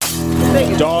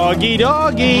Doggy,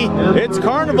 doggy, it's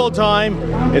carnival time.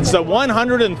 It's the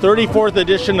 134th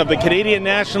edition of the Canadian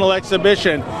National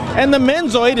Exhibition, and the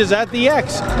Menzoid is at the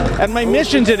X. And my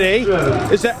mission today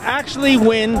is to actually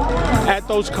win at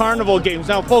those carnival games.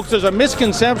 Now, folks, there's a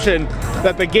misconception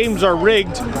that the games are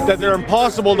rigged, that they're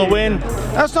impossible to win.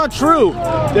 That's not true.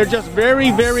 They're just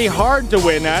very, very hard to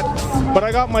win at. But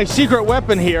I got my secret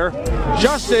weapon here.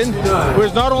 Justin, who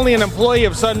is not only an employee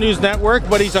of Sun News Network,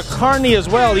 but he's a carny as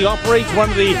well. He operates one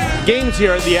of the games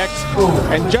here at the X.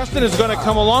 And Justin is going to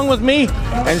come along with me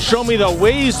and show me the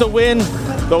ways to win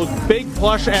those big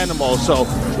plush animals. So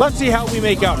let's see how we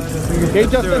make out. Okay,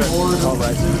 Justin? All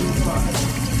right.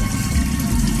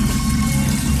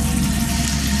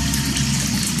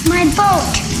 My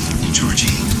boat.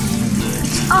 Georgie.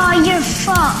 All your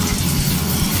fault.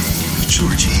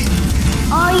 Georgie.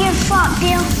 All your fault,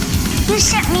 Bill. You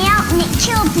sent me out and it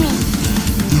killed me.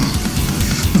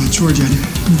 No, Georgie,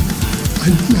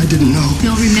 I didn't know.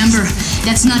 Bill, remember,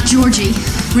 that's not Georgie.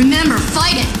 Remember,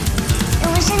 fight it. It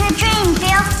was in a dream,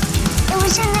 Bill. It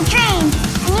was in the dream,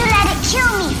 and you let it kill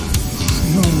me.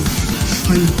 No,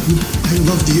 I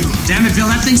loved you. Damn it, Bill,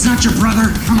 that thing's not your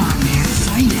brother. Come on, man,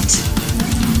 fight it.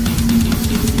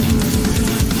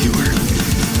 You were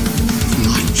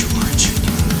not George.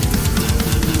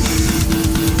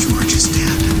 George is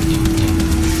dead.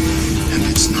 And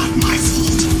it's not my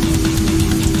fault.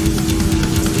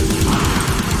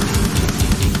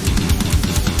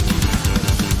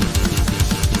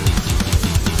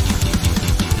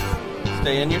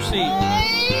 Stay in your seat.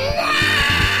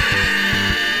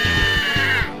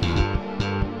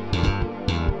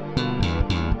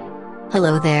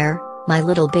 Hello there, my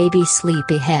little baby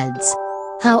sleepyheads.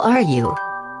 How are you?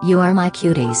 You are my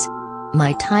cuties.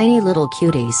 My tiny little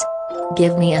cuties.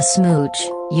 Give me a smooch,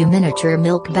 you miniature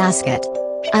milk basket.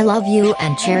 I love you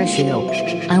and cherish you.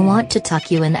 I want to tuck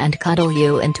you in and cuddle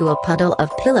you into a puddle of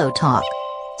pillow talk.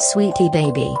 Sweetie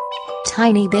baby.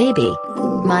 Tiny baby.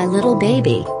 My little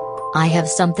baby. I have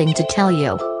something to tell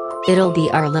you. It'll be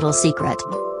our little secret.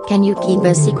 Can you keep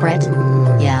a secret?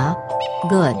 Yeah?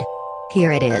 Good.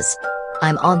 Here it is.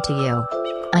 I'm on to you.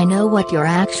 I know what you're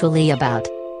actually about.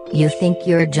 You think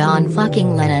you're John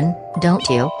fucking Lennon, don't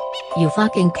you? You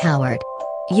fucking coward.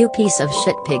 You piece of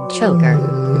shit pig choker.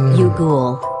 You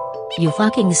ghoul. You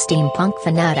fucking steampunk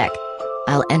fanatic.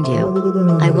 I'll end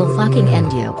you. I will fucking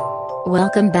end you.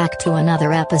 Welcome back to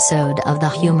another episode of the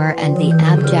Humor and the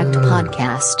Abject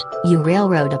podcast, you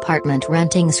railroad apartment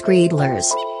renting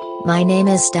screedlers. My name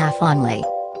is Steph Onley.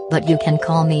 But you can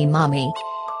call me Mommy.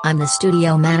 I'm the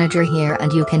studio manager here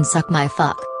and you can suck my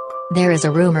fuck. There is a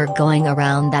rumor going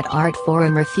around that Art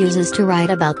Forum refuses to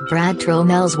write about Brad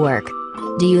Tromel's work.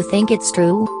 Do you think it's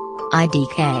true?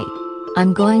 IDK.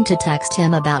 I'm going to text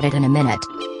him about it in a minute.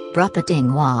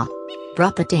 Brupatingwa.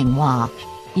 Brupatingwa.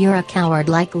 You're a coward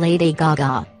like Lady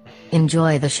Gaga.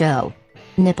 Enjoy the show.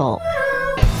 Nipple.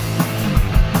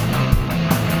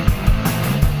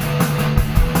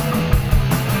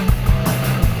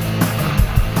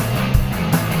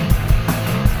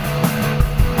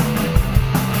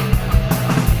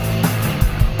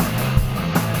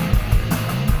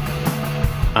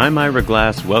 I'm Ira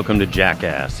Glass, welcome to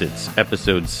Jackass. It's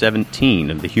episode 17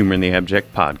 of the Humor and the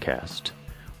Abject podcast.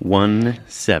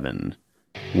 1-7.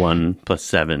 1 plus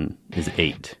 7 is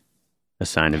 8. A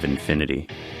sign of infinity.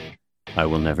 I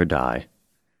will never die.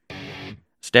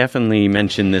 Steph and Lee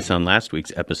mentioned this on last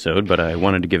week's episode, but I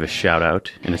wanted to give a shout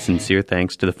out and a sincere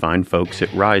thanks to the fine folks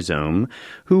at Rhizome,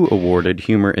 who awarded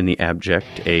Humor in the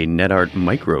Abject a NetArt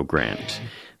micro grant.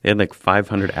 They had like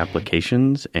 500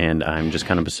 applications, and I'm just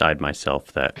kind of beside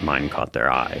myself that mine caught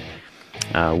their eye.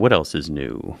 What else is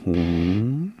new?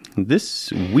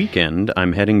 This weekend,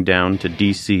 I'm heading down to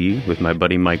D.C. with my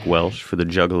buddy Mike Welsh for the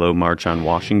Juggalo March on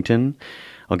Washington.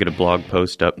 I'll get a blog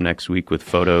post up next week with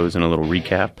photos and a little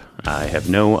recap. I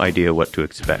have no idea what to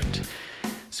expect.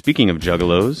 Speaking of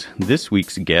Juggalos, this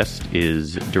week's guest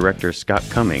is director Scott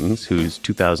Cummings, whose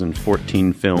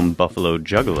 2014 film Buffalo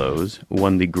Juggalos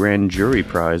won the Grand Jury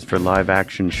Prize for Live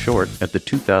Action Short at the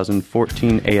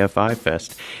 2014 AFI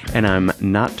Fest, and I'm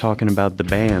not talking about the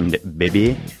band,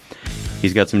 baby.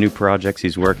 He's got some new projects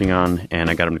he's working on, and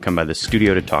I got him to come by the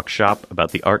studio to talk shop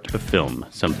about the art of film,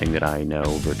 something that I know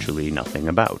virtually nothing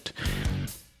about.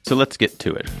 So let's get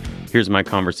to it. Here's my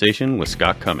conversation with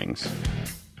Scott Cummings.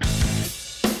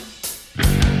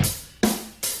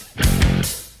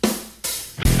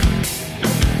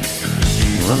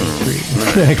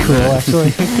 Cool,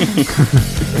 actually.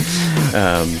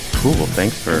 Cool.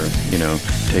 Thanks for,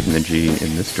 taking the G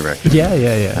in this direction.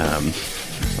 Yeah.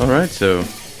 All right, so,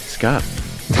 Scott,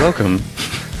 welcome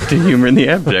to Humor in the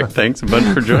Abject. Thanks a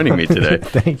bunch for joining me today.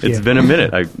 Thank you. It's been a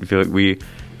minute. I feel like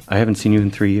I haven't seen you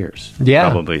in 3 years. Yeah.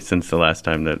 Probably since the last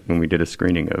time when we did a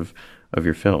screening of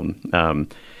your film.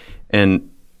 And,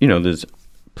 there's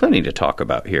plenty to talk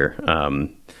about here.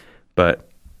 But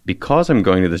because I'm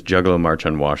going to this Juggalo March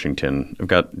on Washington, I've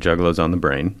got Juggalos on the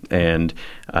brain. And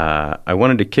I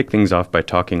wanted to kick things off by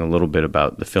talking a little bit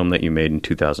about the film that you made in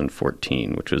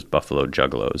 2014, which was Buffalo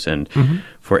Juggalos. And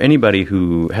for anybody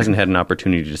who hasn't had an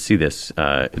opportunity to see this,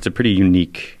 it's a pretty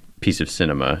unique piece of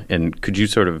cinema. And could you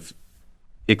sort of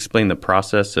explain the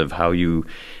process of how you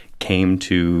came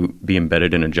to be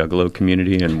embedded in a Juggalo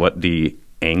community and what the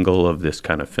angle of this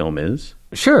kind of film is?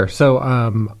 Sure. So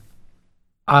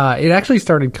it actually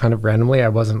started kind of randomly. I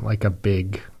wasn't like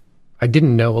I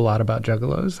didn't know a lot about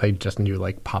Juggalos. I just knew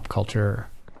like pop culture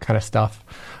kind of stuff.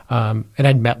 And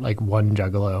I'd met like one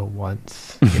Juggalo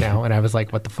once, and I was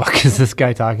like, what the fuck is this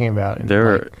guy talking about? And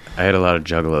I had a lot of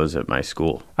Juggalos at my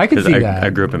school. I could see that. I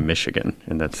grew up in Michigan,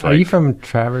 and that's Are you from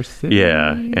Traverse City?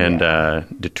 Yeah, and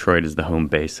Detroit is the home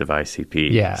base of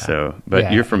ICP. Yeah.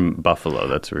 But you're from Buffalo.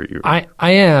 That's where you're. I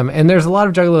am, and there's a lot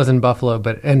of Juggalos in Buffalo,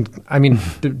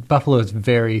 Buffalo is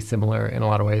very similar in a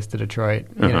lot of ways to Detroit,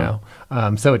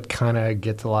 so it kind of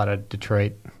gets a lot of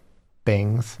Detroit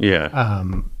things. Yeah.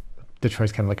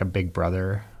 Detroit's kind of like a big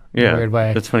brother in a weird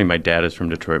way. That's funny. My dad is from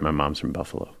Detroit. My mom's from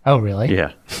Buffalo. Oh, really?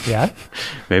 Yeah. Yeah?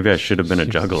 Maybe I should have been a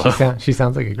Juggalo. She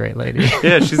sounds like a great lady.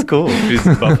 Yeah, she's cool. She's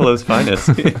Buffalo's finest.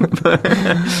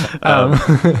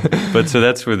 But so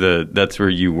that's where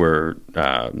you were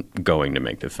going to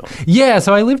make the film. Yeah,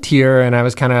 so I lived here, and I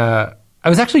was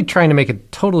actually trying to make a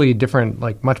totally different,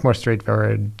 like much more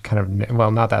straightforward kind of,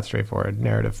 not that straightforward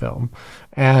narrative film.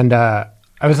 And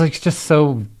I was like just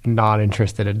so not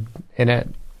interested in it,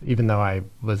 even though I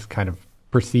was kind of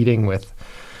proceeding with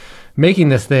making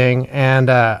this thing. And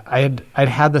I'd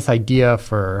had this idea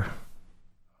for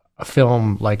a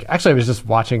film. Like, actually, I was just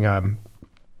watching. I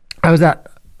was at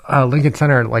Lincoln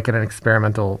Center, like at an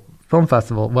experimental film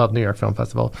festival, New York Film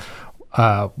Festival,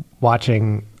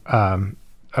 watching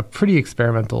a pretty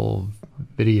experimental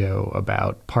video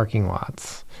about parking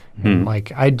lots. And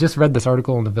like, I just read this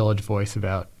article in the Village Voice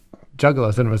about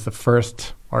Juggalos, and it was the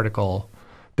first article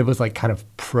that was like kind of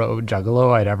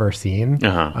pro-Juggalo I'd ever seen,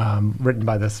 written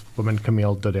by this woman,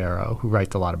 Camille Dodero, who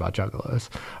writes a lot about Juggalos.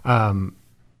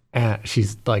 And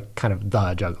she's like kind of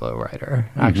the Juggalo writer,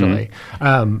 actually.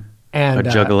 And a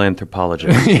Juggalo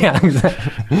anthropologist. Yeah,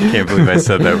 exactly. Can't believe I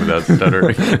said that without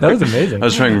stuttering. That was amazing. I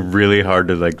was trying really hard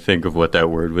to like think of what that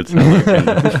word would sound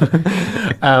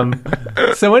like.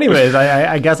 So anyways,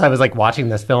 I guess I was like watching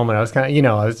this film, and I was kind of,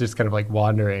 I was just kind of like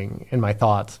wandering in my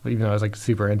thoughts, even though I was like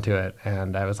super into it.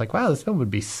 And I was like, wow, this film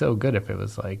would be so good if it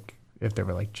was like, if there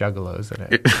were like Juggalos in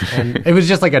it. And it was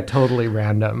just like a totally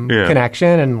random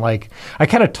connection. And like, I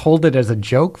kind of told it as a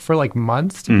joke for like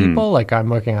months to people. Like, I'm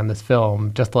working on this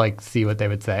film just to like see what they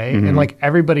would say. And like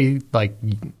everybody like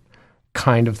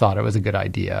kind of thought it was a good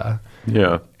idea.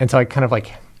 Yeah. And so I kind of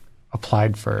like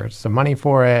applied for some money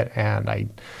for it. And I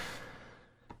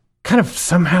kind of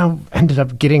somehow ended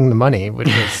up getting the money, which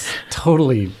was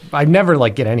totally, I never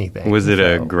like get anything. Was it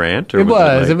a grant? Or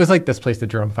It was like this place, the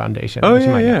Jerome Foundation. Oh,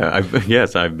 yeah.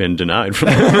 I've been denied from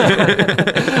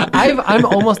that. I'm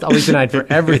almost always denied for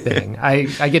everything.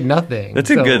 I get nothing.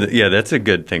 That's a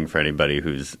good thing for anybody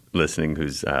who's listening,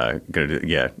 who's going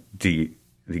to do,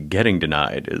 the getting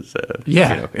denied is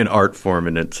an art form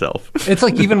in itself. It's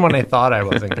like even when I thought I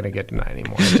wasn't going to get denied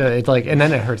anymore, it's like, and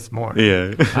then it hurts more.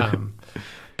 Yeah.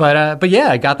 But yeah,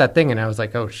 I got that thing, and I was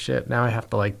like, oh shit, now I have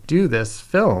to like do this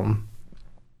film,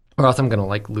 or else I'm gonna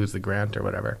like lose the grant or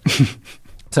whatever.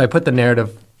 So I put the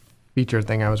narrative feature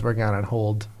thing I was working on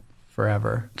hold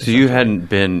forever. So you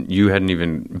hadn't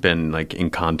even been like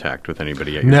in contact with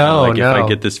anybody yet. No, like, if I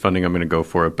get this funding, I'm gonna go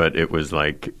for it. But it was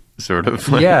like sort of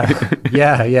like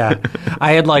yeah.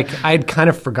 I'd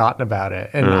kind of forgotten about it,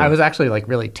 and I was actually like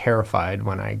really terrified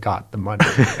when I got the money,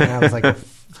 and I was like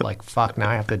fuck, now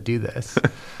I have to do this.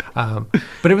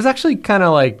 But it was actually kind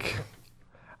of like,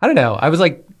 I don't know. I was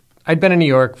like, I'd been in New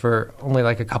York for only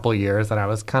like a couple of years, and I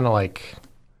was kind of like,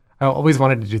 I always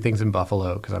wanted to do things in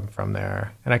Buffalo because I'm from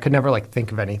there, and I could never like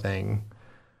think of anything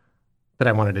that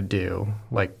I wanted to do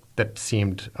like that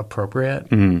seemed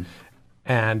appropriate.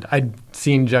 And I'd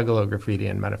seen Juggalo graffiti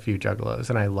and met a few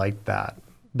Juggalos, and I liked that.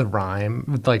 The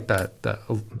rhyme, like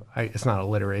it's not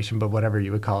alliteration, but whatever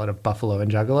you would call it, of Buffalo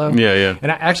and Juggalo. Yeah. And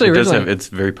I actually it's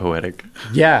very poetic.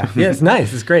 Yeah, it's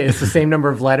nice. It's great. It's the same number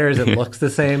of letters. It looks the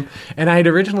same. And I had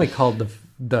originally called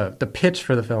the pitch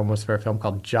for the film was for a film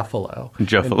called Juffalo.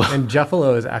 And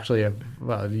Juffalo is actually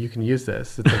you can use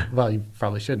this. You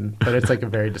probably shouldn't, but it's like a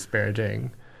very disparaging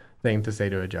thing to say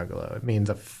to a juggalo. It means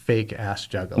a fake ass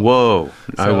juggalo. Whoa.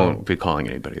 I So- won't be calling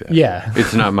anybody that. Yeah.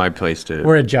 It's not my place to.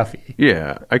 Or a juffy.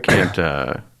 Yeah. I can't.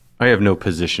 I have no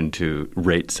position to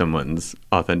rate someone's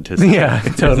authenticity. Yeah,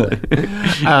 totally.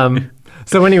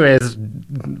 So anyways,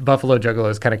 Buffalo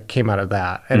Juggalos kind of came out of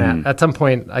that. And at some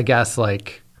point, I guess,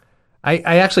 like, I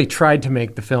actually tried to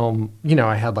make the film, you know,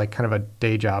 I had like kind of a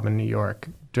day job in New York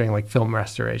doing like film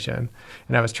restoration.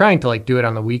 And I was trying to like do it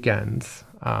on the weekends.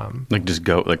 Like just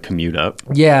go, like commute up.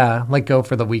 Yeah, like go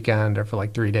for the weekend or for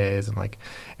like 3 days I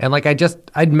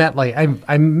met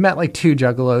like two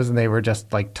juggalos and they were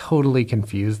just like totally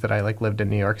confused that I like lived in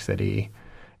New York City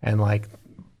and like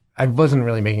I wasn't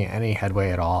really making any headway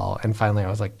at all. And finally I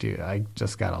was like, dude, I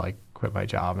just gotta like quit my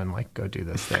job and like go do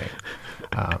this thing.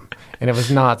 And it was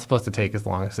not supposed to take as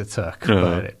long as it took,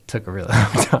 but it took a really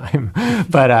long time.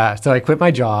 But so I quit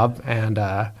my job and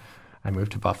I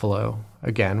moved to Buffalo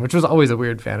again, which was always a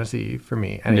weird fantasy for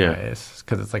me anyways,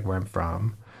 because it's like where I'm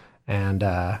from. And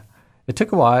it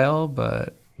took a while,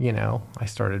 but, you know, I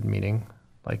started meeting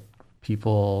like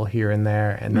people here and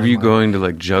there. And Were then, you like, going to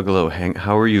like Juggalo hang?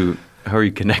 How are you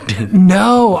connected?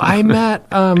 No, I met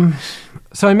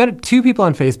so I met two people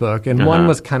on Facebook, and one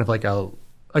was kind of like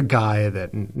a guy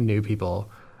that knew people.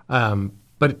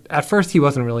 But at first he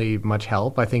wasn't really much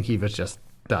help. I think he was just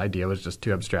the idea was just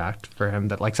too abstract for him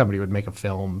that like somebody would make a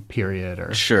film, period,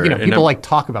 or Sure. you know, And people I'm- like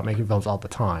talk about making films all the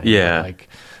time. Yeah.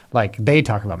 Like they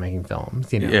talk about making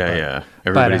films, you know. Yeah.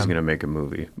 Everybody's going to make a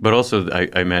movie. But also, I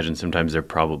imagine sometimes they're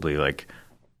probably like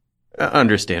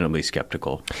understandably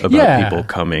skeptical about people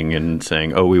coming and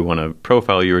saying, oh, we want to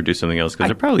profile you or do something else because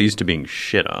they're probably used to being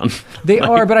shit on. They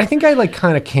are, but I think I like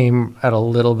kind of came at a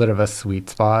little bit of a sweet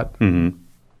spot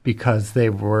because they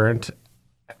weren't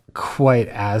quite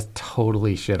as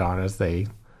totally shit on as they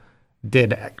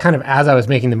did. Kind of as I was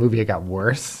making the movie, it got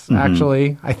worse,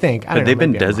 actually, I think. Had they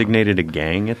been designated a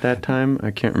gang at that time?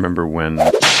 I can't remember when.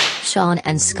 Sean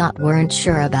and Scott weren't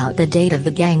sure about the date of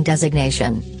the gang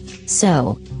designation.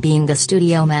 So, being the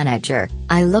studio manager,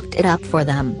 I looked it up for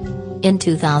them. In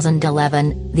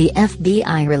 2011, the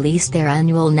FBI released their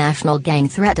annual National Gang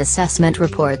Threat Assessment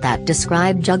report that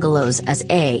described juggalos as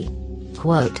a,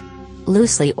 quote,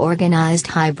 loosely organized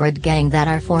hybrid gang that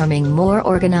are forming more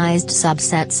organized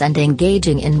subsets and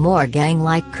engaging in more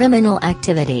gang-like criminal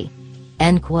activity.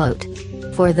 End quote.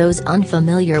 For those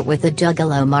unfamiliar with the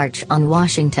Juggalo March on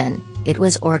Washington, it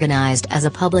was organized as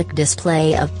a public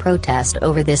display of protest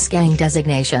over this gang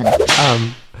designation.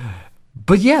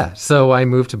 But yeah, so I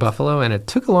moved to Buffalo, and it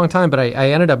took a long time, but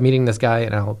I ended up meeting this guy,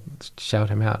 and I'll shout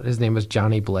him out. His name was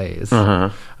Johnny Blaze.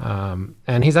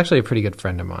 And he's actually a pretty good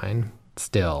friend of mine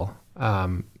still.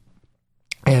 And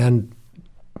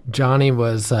Johnny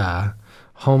was a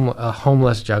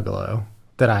homeless juggalo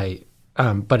that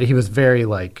but he was very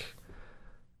like,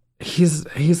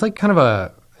 he's like kind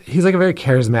of he's like a very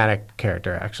charismatic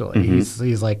character, actually.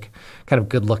 He's like kind of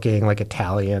good looking, like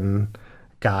Italian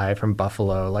guy from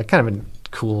Buffalo, like kind of in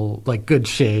cool, like good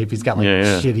shape. He's got like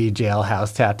shitty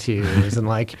jailhouse tattoos and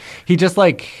like he just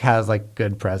like has like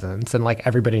good presence and like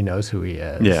everybody knows who he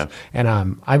is. Yeah. And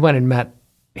I went and met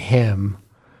him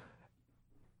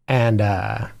and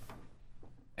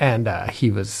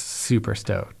he was super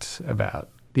stoked about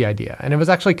the idea. And it was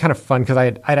actually kind of fun because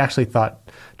I'd actually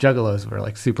thought juggalos were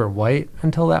like super white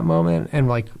until that moment. And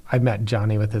like I met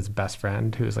Johnny with his best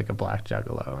friend who was like a black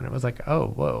juggalo. And it was like, oh,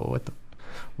 whoa,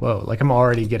 like I'm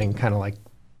already getting kind of like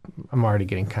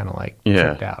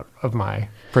tripped out of my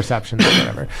perceptions or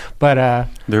whatever. But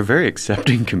they're a very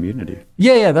accepting community.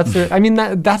 Yeah, that's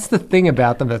that's the thing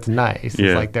about them that's nice. Yeah.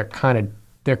 It's like they're kind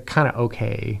of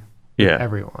okay with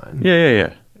everyone.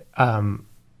 Yeah.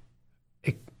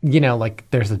 You know, like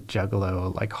there's a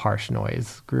Juggalo, like Harsh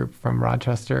Noise group from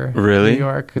Rochester, really? New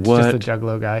York. It's just a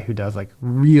Juggalo guy who does like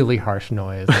really harsh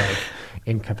noise, like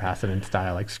incapacitated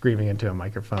style, like screaming into a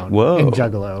microphone in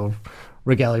Juggalo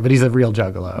regalia. But he's a real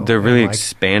Juggalo. They're really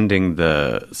expanding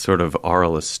the sort of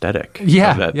oral aesthetic.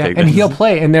 Yeah, of that yeah. thing. And he'll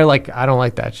play, and they're like, I don't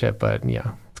like that shit, but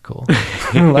yeah. Cool.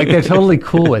 Like they're totally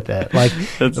cool with it. Like,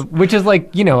 which is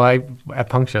like, you know, at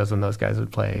punk shows when those guys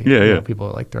would play, you know, people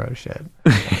would like throw shit.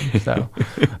 So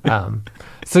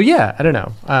yeah, I don't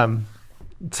know.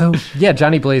 So yeah,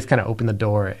 Johnny Blaze kind of opened the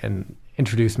door and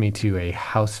introduced me to a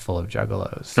house full of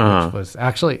juggalos, which was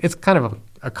actually, it's kind of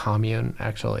a commune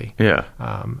actually. Yeah.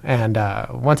 And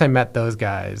once I met those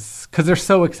guys, because they're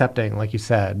so accepting, like you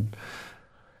said,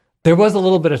 there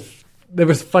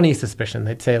was funny suspicion.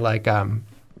 They'd say like,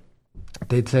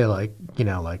 you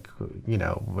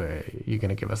know, where you're going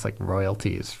to give us like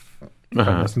royalties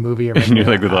from this movie. And you're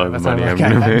like, with all the money, I'm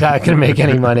not going to make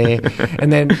any money.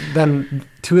 And then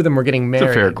two of them were getting married.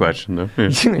 It's a fair question, though. Yeah.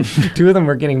 Two of them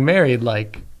were getting married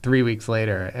like 3 weeks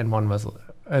later,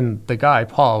 and the guy,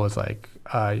 Paul, was like,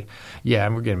 yeah,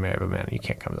 we're getting married, but man, you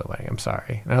can't come to the wedding. I'm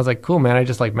sorry. And I was like, cool, man. I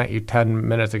just like met you 10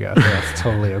 minutes ago, so that's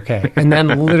totally okay. And then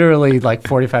literally like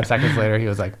 45 seconds later,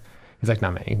 he's like,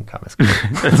 no, man, you can come. It's cool.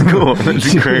 That's cool.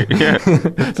 That's great. Yeah.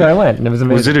 So I went, and it was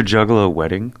amazing. Was it a Juggalo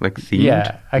wedding, like themed?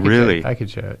 Yeah, I could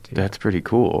show it to you. That's pretty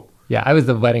cool. Yeah, I was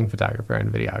the wedding photographer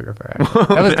and videographer.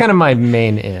 That was kind of my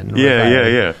main in.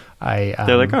 Yeah.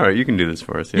 They're like, all right, you can do this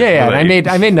for us. Yeah. And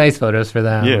I made nice photos for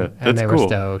them. Yeah, and they were cool.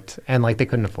 stoked. And like they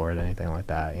couldn't afford anything like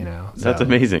that, you know. So that's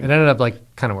amazing. It ended up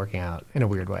like kind of working out in a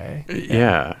weird way.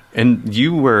 Yeah. And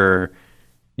you were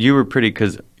pretty,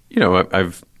 because you know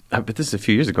but this is a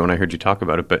few years ago when I heard you talk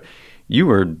about it, but you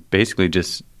were basically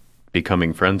just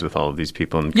becoming friends with all of these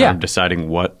people and kind of deciding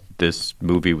what this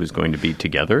movie was going to be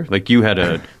together. Like you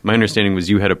had my understanding was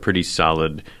you had a pretty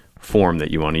solid form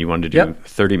that you wanted. You wanted to do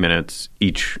 30 minutes,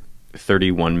 each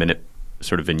 31-minute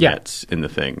sort of vignettes in the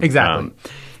thing. Exactly.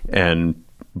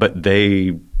 But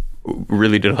they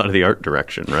really did a lot of the art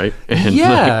direction, right? And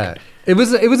it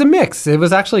was a mix. It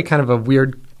was actually kind of a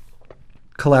weird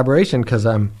collaboration because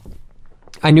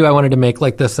I knew I wanted to make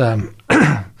like this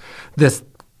this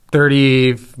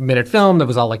 30-minute film that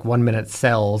was all like 1-minute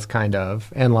cells kind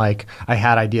of, and like I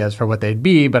had ideas for what they'd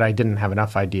be, but I didn't have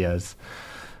enough ideas,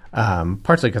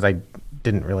 partially because I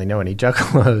didn't really know any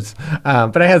juggalos,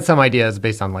 but I had some ideas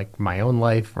based on like my own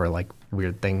life or like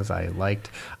weird things I liked,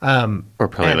 or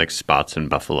probably like spots in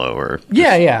Buffalo or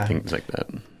things like that.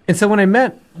 And so when I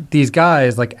met these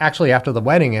guys, like actually after the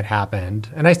wedding it happened,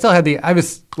 and I still had I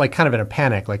was like kind of in a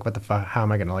panic, like what the fuck, how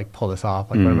am I going to like pull this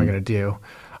off? Like what am I going to do?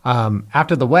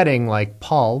 After the wedding, like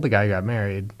Paul, the guy who got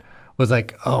married, was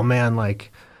like, oh man,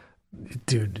 like,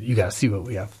 dude, you got to see what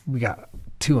we have. We got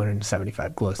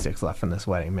 275 glow sticks left from this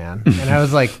wedding, man. And I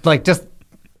was like just,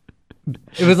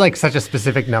 it was like such a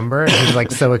specific number. And he was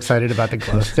like so excited about the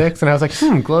glow sticks. And I was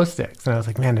like, glow sticks. And I was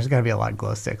like, man, there's got to be a lot of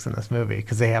glow sticks in this movie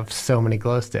because they have so many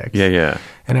glow sticks. Yeah.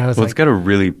 And I was it's got a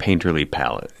really painterly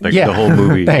palette. Like the whole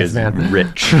movie is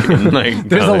rich. And like,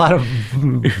 there's a lot of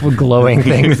glowing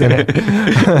things in it.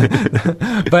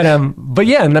 But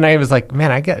yeah, and then I was like,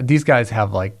 man, these guys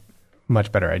have like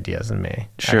much better ideas than me.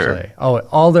 Sure. Actually. Oh,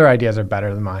 all their ideas are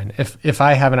better than mine. If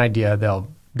I have an idea,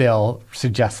 they'll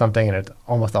suggest something and it's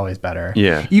almost always better.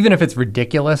 Yeah. Even if it's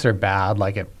ridiculous or bad,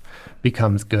 like it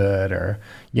becomes good or,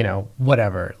 you know,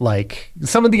 whatever. Like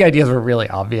some of the ideas were really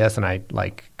obvious and I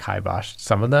like kiboshed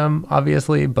some of them,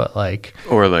 obviously, but like...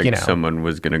 Or like, you know, someone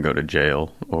was going to go to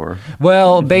jail or...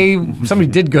 Well, somebody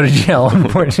did go to jail,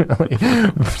 unfortunately.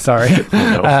 Sorry.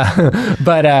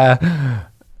 But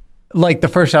like the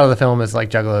first shot of the film is like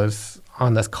Juggalos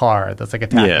on this car that's like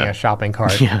attacking a shopping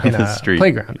cart in a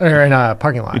playground or in a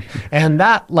parking lot. And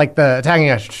that, like the attacking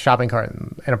a shopping cart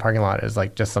in a parking lot is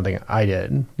like just something I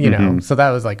did, you know? So that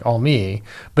was like all me.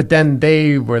 But then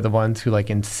they were the ones who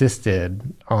like insisted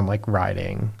on like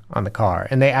riding on the car.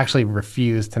 And they actually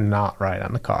refused to not ride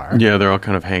on the car. Yeah, they're all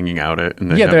kind of hanging out it. And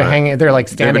they're like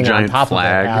standing on top of it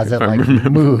as it like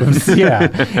moves. Yeah.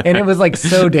 And it was like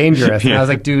so dangerous. And I was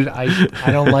like, dude, I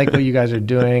don't like what you guys are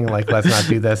doing. Like, let's not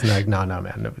do this. And they're like, no,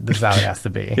 man, this is how it has to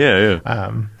be.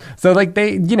 Yeah. So like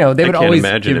they would always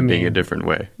imagine give it me, being a different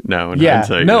way now in yeah,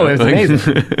 hindsight. no, it was like,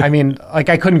 amazing. I mean, like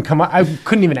I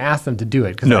couldn't even ask them to do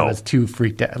it because I was too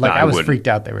freaked out. Like I was freaked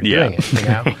out they were doing it. You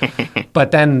know?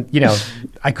 But then, you know,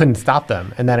 I couldn't stop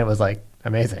them. And then it was like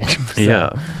amazing.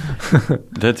 Yeah.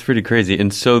 That's pretty crazy.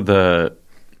 And so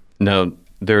now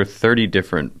there are 30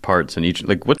 different parts in each,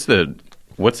 like what's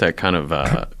that kind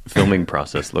of filming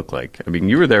process look like? I mean,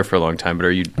 you were there for a long time, but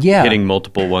are you hitting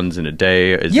multiple ones in a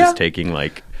day? Is this taking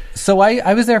like... So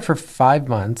I was there for 5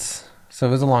 months, so it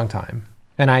was a long time.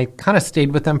 And I kind of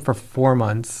stayed with them for 4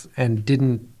 months and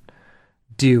didn't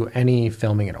do any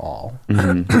filming at all.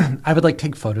 I would like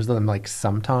take photos of them like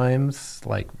sometimes,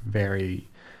 like very,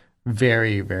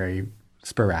 very, very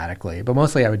sporadically, but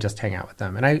mostly I would just hang out with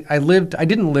them. And I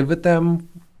didn't live with them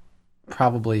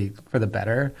probably for the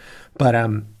better, but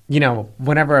you know,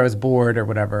 whenever I was bored or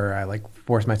whatever, I like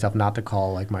forced myself not to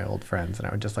call like my old friends, and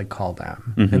I would just like call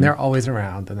them, and they're always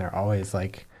around, and they're always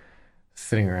like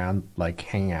sitting around like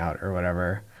hanging out or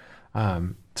whatever.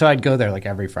 So I'd go there like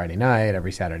every Friday night,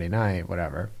 every Saturday night,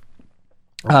 whatever.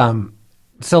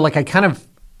 So like they kind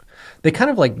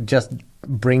of like just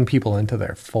bring people into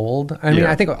their fold. I mean,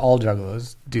 I think all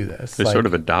juggalos do this. They sort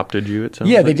of adopted you, it sounds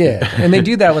like. Yeah, they did. And they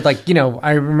do that with like, you know,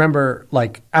 I remember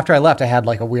like after I left, I had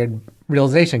like a weird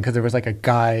realization because there was like a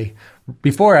guy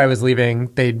before I was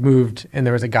leaving, they'd moved and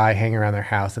there was a guy hanging around their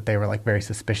house that they were like very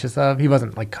suspicious of. He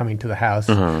wasn't like coming to the house.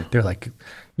 They're like,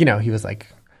 you know, he was like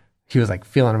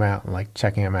feeling him out and like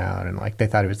checking him out, and like they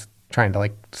thought he was trying to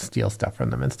like steal stuff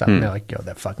from them and stuff. And they're like, yo,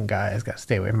 that fucking guy has got to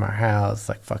stay away from our house.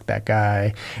 Like, fuck that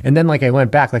guy. And then like I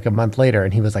went back like a month later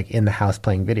and he was like in the house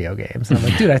playing video games. And I'm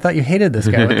like, dude, I thought you hated this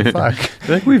guy. What the fuck?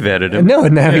 Like, we've vetted him. No,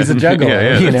 now he's a juggler.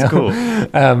 yeah, you that's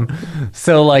know? cool.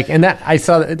 So like, and that I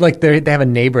saw that like they have a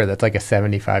neighbor that's like a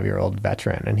 75-year-old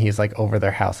veteran, and he's like over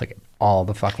their house like all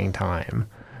the fucking time.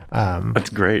 That's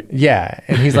great. Yeah,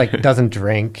 and he's like doesn't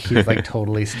drink. He's like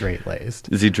totally straight laced.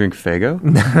 Does he drink Faygo?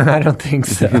 I don't think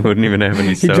so. He wouldn't even have any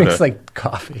He soda. drinks like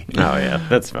coffee. Oh yeah,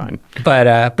 that's fine.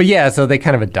 But yeah, so they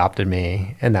kind of adopted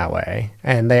me in that way,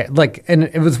 and they like, and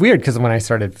it was weird because when I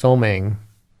started filming,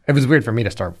 it was weird for me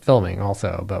to start filming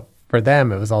also, but for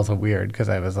them it was also weird because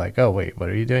I was like, oh wait, what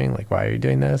are you doing? Like, why are you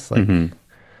doing this? Like.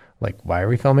 Like, why are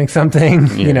we filming something?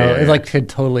 You know, it like had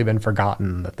totally been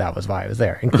forgotten that was why I was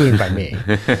there, including by me.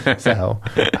 So,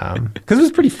 because it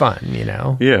was pretty fun, you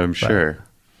know? Yeah, I'm sure.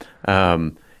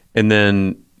 And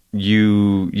then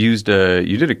you did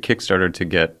a Kickstarter to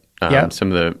get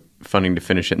some of the funding to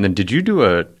finish it. And then did you do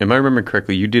am I remembering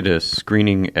correctly, you did a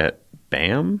screening at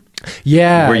BAM?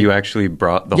 Yeah. Where you actually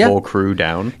brought the whole crew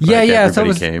down? Yeah, like, yeah.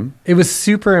 Everybody So came? it was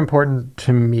super important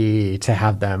to me to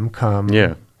have them come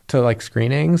to like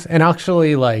screenings, and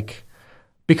actually like,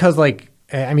 because like,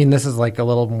 I mean, this is like a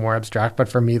little more abstract, but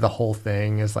for me the whole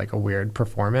thing is like a weird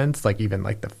performance. Like even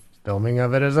like the filming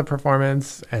of it is a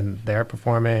performance, and they're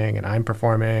performing and I'm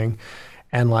performing,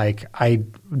 and like I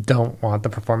don't want the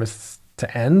performance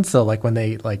to end. So like when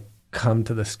they like come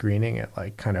to the screening, it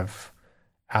like kind of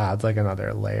adds like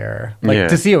another layer. Like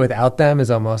to see it without them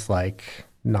is almost like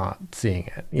not seeing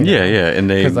it. You know? Yeah, and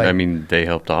they, like, I mean, they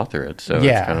helped author it, so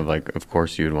it's kind of like, of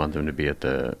course you'd want them to be at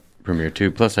the premiere too.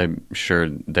 Plus, I'm sure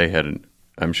they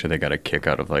got a kick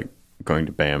out of like going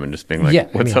to BAM and just being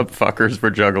like, "What's up, fuckers?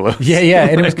 We're juggalos." Yeah,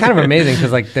 and it was kind of amazing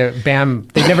because like the BAM,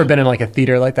 they've never been in like a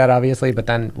theater like that, obviously, but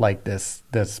then like this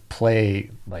play,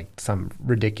 like some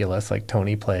ridiculous like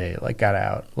Tony play, like got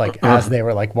out like as they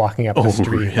were like walking up the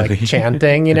street, like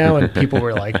chanting, you know, and people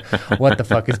were like, "What the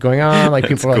fuck is going on?" Like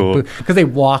people were like, because they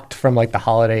walked from like the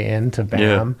Holiday Inn to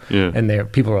BAM,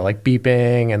 and people were like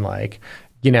beeping and like,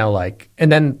 you know, like,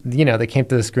 and then you know they came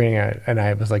to the screening and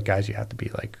I was like, guys, you have to be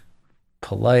like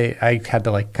polite. I had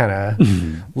to like kind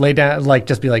of lay down, like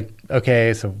just be like,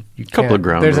 okay, so you can't. Couple of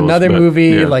ground There's rules, another but,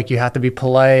 movie, like you have to be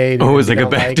polite. Oh, it was like a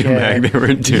back to back they were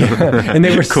into. Yeah. And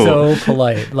they were so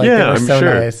polite. Like they were so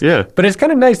nice. Yeah. But it's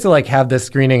kind of nice to like have this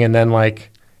screening and then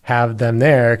like have them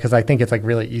there, because I think it's like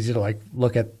really easy to like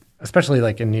look at, especially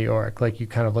like in New York, like you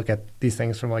kind of look at these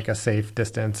things from like a safe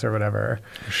distance or whatever.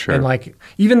 Sure. And like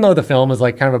even though the film is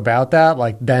like kind of about that,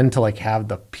 like then to like have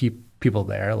the people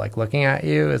there like looking at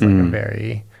you is like a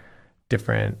very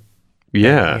different thing,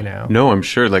 you know? No, I'm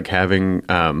sure like having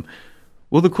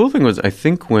well, the cool thing was I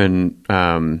think when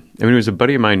I mean it was a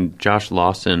buddy of mine, Josh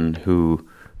Lawson, who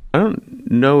I don't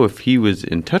know if he was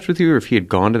in touch with you or if he had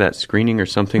gone to that screening or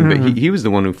something, but he was the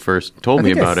one who first told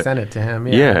me about it. I sent it to him.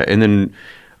 Yeah, and then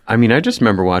I mean I just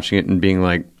remember watching it and being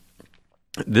like,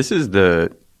 this is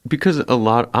because a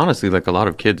lot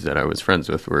of kids that I was friends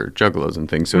with were juggalos and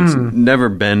things. So it's never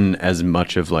been as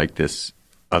much of like this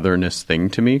otherness thing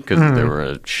to me, because there were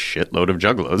a shitload of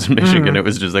juggalos in Michigan. It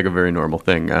was just like a very normal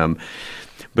thing.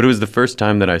 But it was the first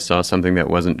time that I saw something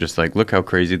that wasn't just like, look how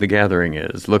crazy The Gathering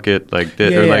is. Look at like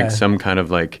this, or like some kind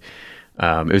of like,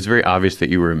 it was very obvious that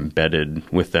you were embedded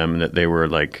with them, that they were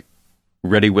like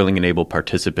ready, willing, and able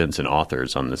participants and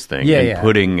authors on this thing, and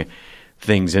putting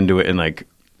things into it and like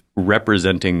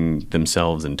representing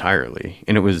themselves entirely.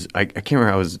 And it was, I can't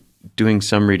remember, I was doing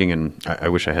some reading, and I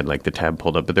wish I had like the tab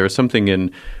pulled up, but there was something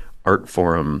in Art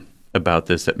Forum about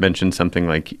this that mentioned something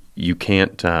like you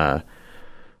can't, oh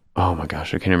my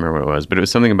gosh, I can't remember what it was, but it was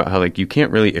something about how like you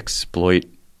can't really exploit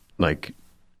like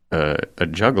a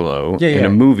juggalo in a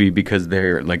movie, because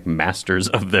they're like masters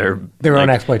of their own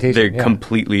exploitation. They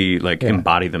completely like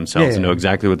embody themselves and know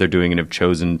exactly what they're doing and have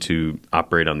chosen to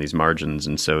operate on these margins.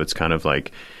 And so it's kind of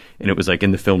like, and it was like,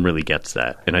 and the film really gets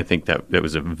that. And I think that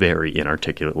was a very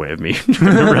inarticulate way of me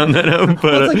trying to round that out.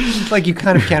 But it's like you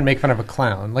kind of can't make fun of a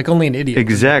clown. Like only an idiot.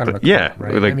 Exactly. Can make fun of a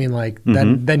clown, right? Like, I mean, like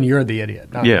then you're the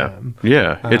idiot. Not them.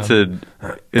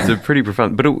 It's a pretty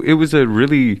profound. But it was a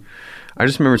really. I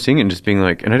just remember seeing it and just being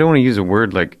like, and I don't want to use a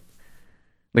word like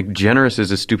generous is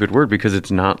a stupid word, because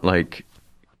it's not like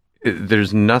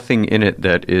there's nothing in it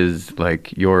that is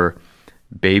like you're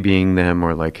babying them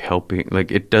or like helping. Like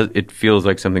it feels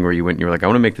like something where you went and you were like, I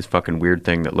want to make this fucking weird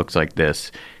thing that looks like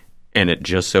this, and it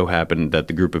just so happened that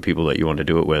the group of people that you want to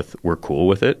do it with were cool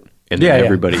with it, and then Yeah,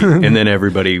 yeah.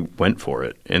 everybody went for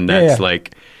it, and that's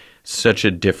like such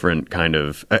a different kind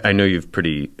of. I know you've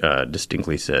pretty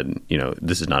distinctly said,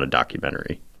 this is not a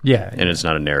documentary, and it's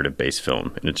not a narrative-based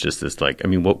film, and it's just this like, I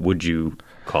mean, what would you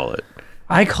call it?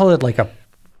 I call it like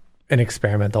an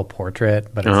experimental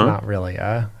portrait, but it's not really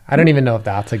I don't even know if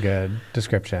that's a good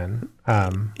description.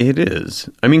 It is.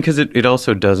 I mean, because it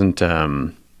also doesn't.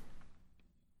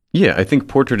 I think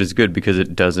portrait is good because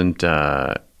it doesn't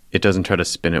try to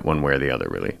spin it one way or the other.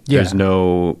 Really, there's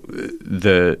no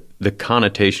the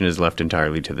connotation is left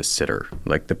entirely to the sitter.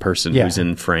 Like the person who's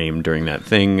in frame during that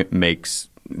thing makes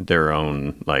their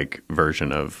own like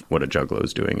version of what a juggalo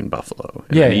is doing in Buffalo.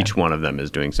 And each one of them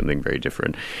is doing something very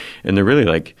different, and they're really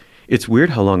like. It's weird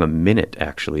how long a minute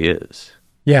actually is.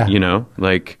 Yeah,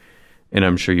 like. And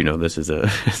I'm sure you know this as a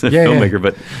filmmaker,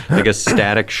 but like a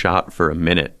static shot for a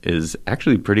minute is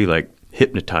actually pretty like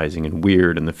hypnotizing and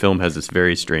weird. And the film has this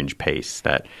very strange pace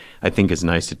that I think is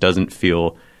nice.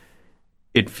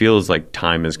 It feels like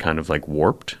time is kind of like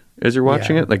warped as you're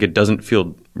watching it. Like it doesn't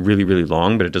feel really, really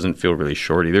long, but it doesn't feel really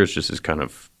short either. It's just this kind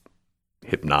of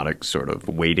hypnotic sort of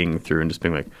wading through and just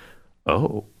being like,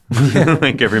 oh,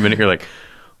 like every minute you're like,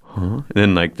 huh? And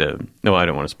then like I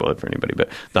don't want to spoil it for anybody, but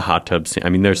the hot tub scene, I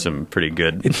mean, there's some pretty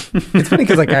good. It's funny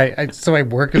because like I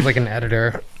work as like an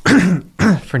editor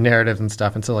for narratives and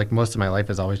stuff. And so like most of my life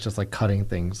is always just like cutting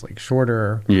things like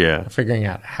shorter. Yeah. Figuring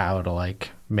out how to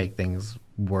like make things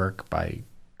work by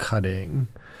cutting.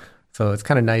 So it's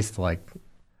kind of nice to like,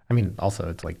 I mean, also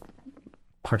it's like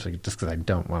partially just because I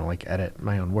don't want to like edit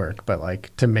my own work, but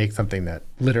like to make something that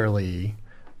literally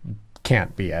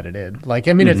can't be edited. Like,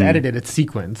 I mean, it's edited, it's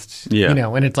sequenced,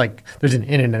 and it's like, there's an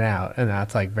in and an out, and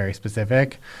that's like very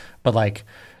specific, but like,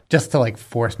 just to like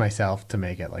force myself to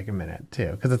make it like a minute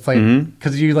too. Cause it's like,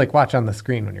 cause you like watch on the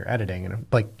screen when you're editing and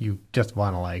like, you just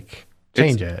want to like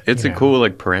change it. It's a cool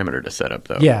like parameter to set up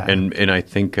though. Yeah. And I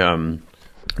think,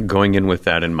 going in with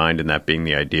that in mind and that being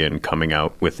the idea and coming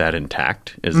out with that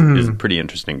intact is pretty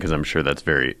interesting because I'm sure that's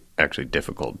very actually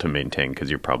difficult to maintain because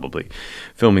you're probably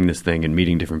filming this thing and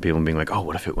meeting different people and being like, oh,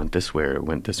 what if it went this way or it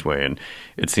went this way? And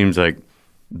it seems like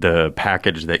the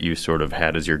package that you sort of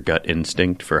had as your gut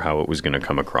instinct for how it was going to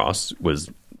come across was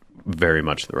very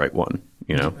much the right one,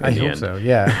 I hope so,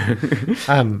 yeah.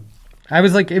 I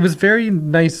was like, it was very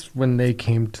nice when they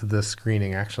came to the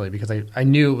screening actually because I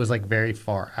knew it was like very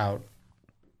far out.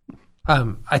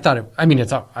 I thought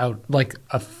it's out like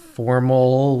a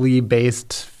formally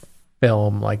based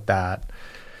film like that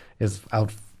is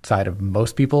outside of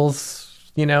most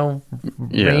people's,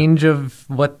 range of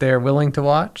what they're willing to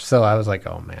watch. So I was like,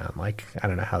 oh man, like, I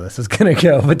don't know how this is going to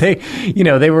go. But they,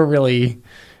 they were really,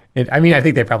 I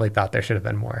think they probably thought there should have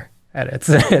been more edits.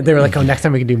 They were like, oh, next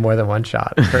time we can do more than one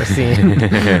shot per scene.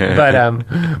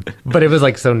 But it was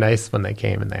like so nice when they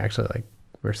came and they actually like,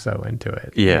 were so into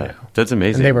it. Yeah, that's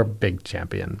amazing. And they were big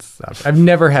champions. I've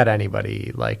never had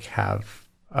anybody like have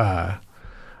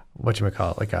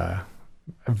like a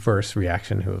adverse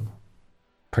reaction who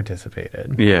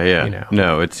participated. Yeah.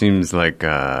 No, it seems like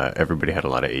everybody had a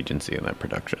lot of agency in that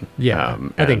production. Yeah,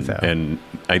 I think so. And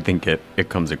I think it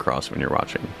comes across when you're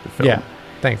watching the film. Yeah,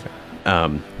 thanks,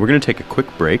 man. We're going to take a quick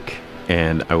break,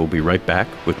 and I will be right back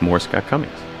with more Scott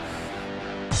Cummings.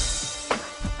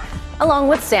 Along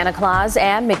with Santa Claus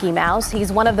and Mickey Mouse,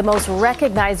 he's one of the most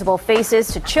recognizable faces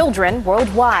to children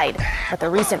worldwide. But the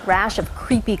recent rash of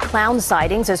creepy clown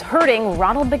sightings is hurting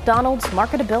Ronald McDonald's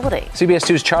marketability. CBS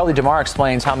 2's Charlie DeMar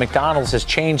explains how McDonald's has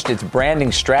changed its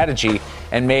branding strategy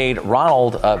and made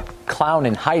Ronald a clown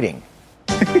in hiding.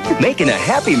 Making a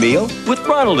Happy Meal with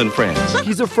Ronald and Friends.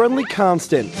 He's a friendly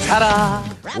constant.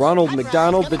 Ta-da! Ronald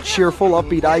McDonald, the cheerful,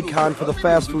 upbeat icon for the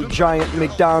fast food giant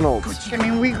McDonald's. I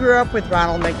mean, we grew up with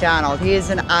Ronald McDonald. He is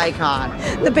an icon.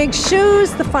 The big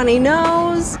shoes, the funny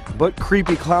nose. But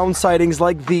creepy clown sightings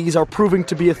like these are proving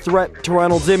to be a threat to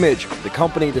Ronald's image, the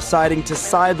company deciding to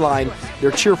sideline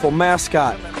their cheerful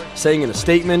mascot, saying in a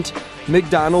statement,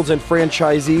 McDonald's and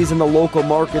franchisees in the local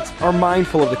markets are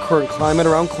mindful of the current climate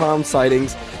around clown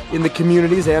sightings in the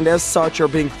communities and as such are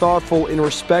being thoughtful in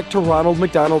respect to Ronald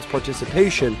McDonald's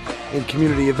participation in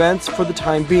community events for the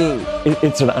time being.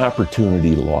 It's an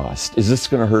opportunity lost. Is this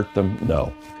going to hurt them?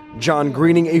 No. John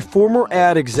Greening, a former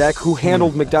ad exec who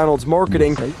handled McDonald's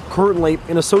marketing, currently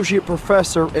an associate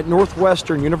professor at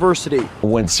Northwestern University.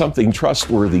 When something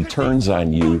trustworthy turns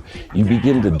on you, you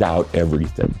begin to doubt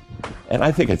everything. And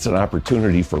I think it's an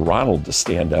opportunity for Ronald to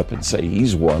stand up and say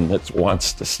he's one that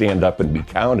wants to stand up and be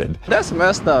counted. That's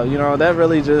messed up, you know, that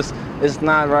really just is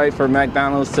not right for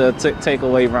McDonald's to take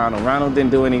away Ronald. Ronald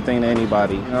didn't do anything to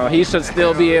anybody. You know, he should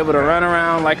still be able to run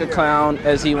around like a clown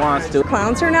as he wants to.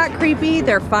 Clowns are not creepy,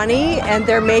 they're funny, and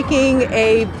they're making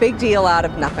a big deal out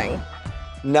of nothing.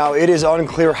 Now, it is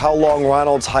unclear how long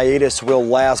Ronald's hiatus will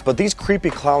last, but these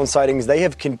creepy clown sightings, they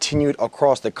have continued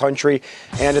across the country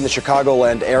and in the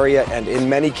Chicagoland area, and in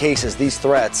many cases, these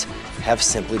threats have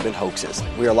simply been hoaxes.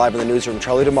 We are live in the newsroom.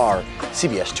 Charlie DeMar,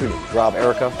 CBS 2 News. Rob,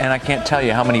 Erica. And I can't tell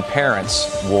you how many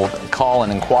parents will call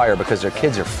and inquire because their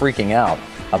kids are freaking out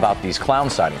about these clown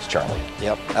sightings, Charlie.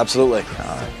 Yep, absolutely.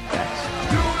 All right, thanks.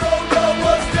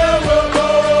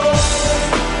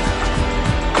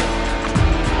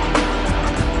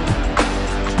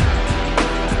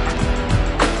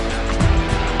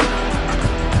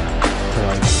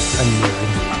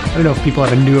 I don't know if people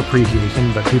have a new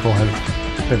appreciation, but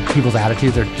people's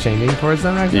attitudes are changing towards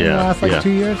them actually in the last 2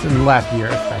 years, in the last year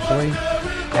especially.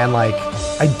 And like,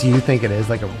 I do think it is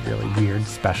like a really weird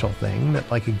special thing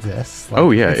that like exists.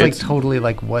 Like, it's like totally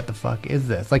like, what the fuck is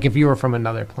this? Like if you were from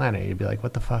another planet, you'd be like,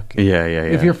 what the fuck? Yeah.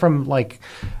 If you're from like,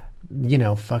 you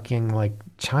know, fucking like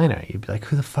China, you'd be like,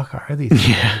 who the fuck are these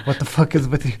people? Like, what the fuck is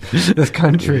with this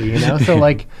country? You know, so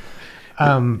like,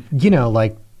 you know,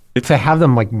 like. To have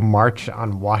them like march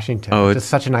on Washington is just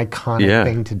such an iconic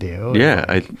thing to do. Yeah,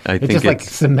 like, I think it just like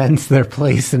cements their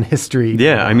place in history.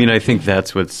 Yeah, I mean, I think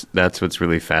that's what's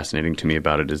really fascinating to me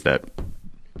about it is that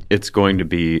it's going to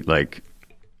be like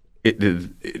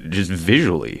just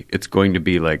visually, it's going to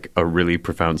be like a really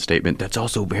profound statement that's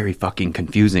also very fucking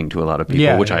confusing to a lot of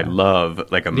people, which I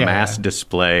love. Like a mass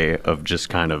display of just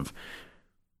kind of.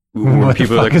 Where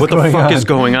people are like, what the fuck is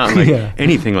going on? Like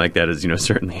anything like that is, you know,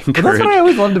 certainly encouraged. Well, that's what I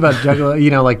always loved about Juggalo,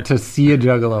 you know, like to see a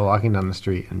Juggalo walking down the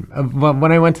street. And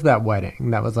when I went to that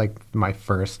wedding, that was like my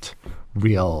first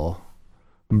real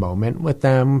moment with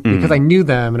them because I knew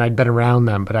them and I'd been around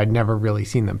them, but I'd never really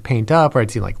seen them paint up, or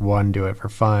I'd seen like one do it for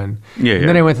fun. And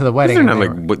then I went to the wedding.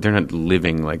 They're not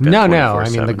living like that. No. I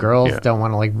mean, the girls don't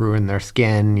want to like ruin their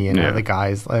skin. You know, the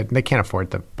guys they can't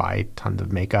afford to buy tons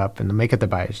of makeup, and the makeup they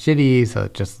buy is shitty, so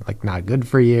it's just like not good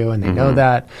for you, and they know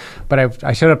that. But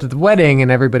I showed up to the wedding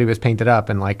and everybody was painted up,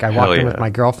 and like I walked in with my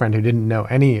girlfriend who didn't know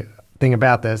anything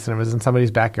about this, and it was in somebody's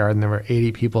backyard, and there were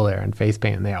 80 people there in face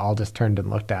paint, and they all just turned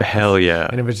and looked at us.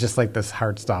 And it was just like this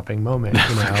heart-stopping moment,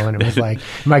 you know, and it was like,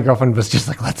 my girlfriend was just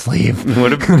like, let's leave. No,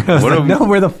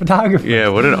 we're the photographers. Yeah,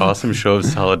 what an awesome show of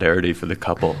solidarity for the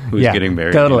couple who's getting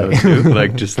married. Totally. You know,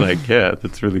 like, just like,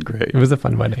 that's really great. It was a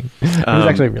fun wedding. It was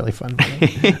actually a really fun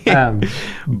wedding.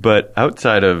 But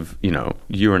outside of, you know,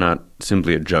 you are not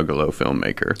simply a Juggalo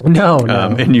filmmaker. No.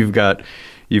 And you've got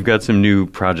some new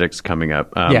projects coming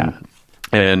up.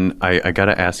 And I got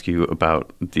to ask you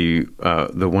about the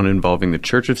one involving the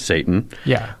Church of Satan.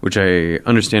 Which I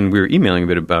understand we were emailing a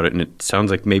bit about it, and it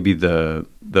sounds like maybe the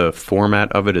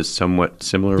format of it is somewhat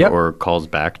similar or calls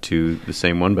back to the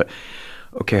same one. But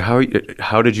okay,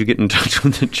 how did you get in touch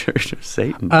with the Church of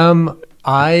Satan?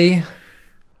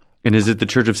 And is it the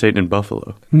Church of Satan in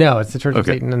Buffalo? No, it's the Church of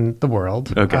Satan in the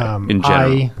world. Okay, in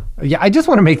general. I just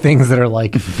want to make things that are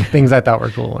like things I thought were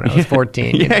cool when I was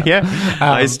 14.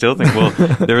 I still think,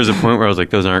 there was a point where I was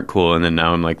like, those aren't cool. And then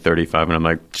now I'm like 35 and I'm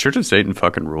like, Church of Satan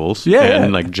fucking rules.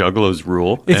 And like Juggalos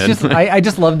rule. It's just, I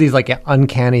just love these like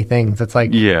uncanny things. It's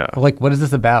like, like, what is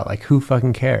this about? Like, who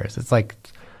fucking cares? It's like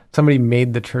somebody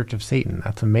made the Church of Satan.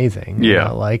 That's amazing. You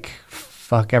know, like,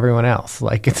 fuck everyone else.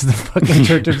 Like, it's the fucking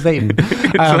Church of Satan.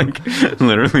 It's like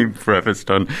literally prefaced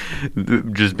on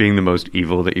just being the most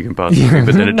evil that you can possibly be.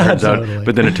 But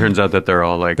then it turns out that they're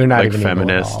all like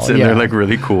feminists and they're like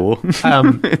really cool.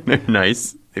 They're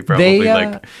nice. They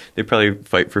probably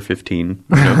fight for 15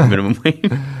 minimum wage.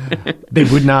 They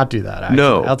would not do that. Actually.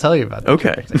 No, I'll tell you about that.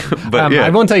 Okay, but I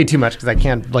won't tell you too much because I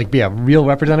can't like be a real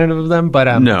representative of them. But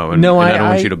I don't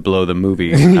want you to blow the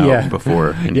movie out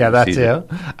before. That too.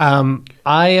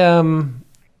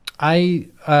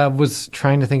 I was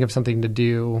trying to think of something to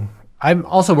do. I'm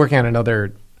also working on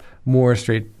another more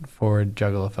straightforward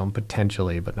Juggalo film,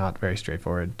 potentially, but not very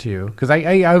straightforward too. Because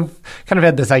I've kind of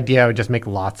had this idea I would just make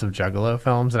lots of Juggalo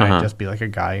films, and I'd just be like a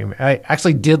guy. I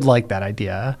actually did like that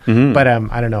idea, but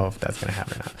I don't know if that's going to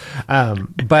happen or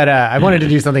not. But I wanted to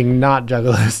do something not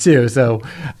Juggalos too, so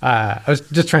I was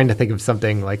just trying to think of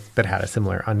something like that had a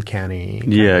similar uncanny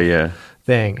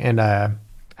thing, and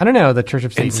I don't know, the Church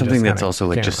of Satan. And something that's also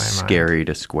like just scary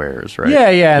to squares, right?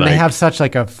 Yeah, and they have such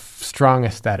like a strong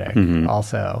aesthetic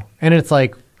also. And it's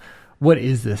like, what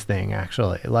is this thing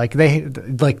actually? Like they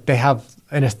have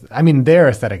their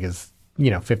aesthetic is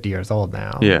 50 years old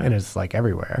now. Yeah. And it's like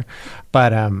everywhere.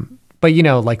 But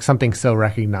like something so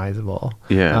recognizable.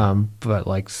 Yeah. But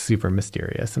like super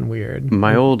mysterious and weird.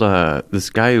 My old, this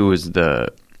guy who was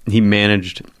he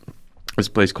managed this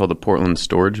place called the Portland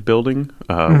Storage Building,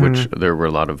 which there were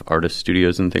a lot of artist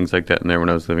studios and things like that in there when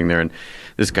I was living there. And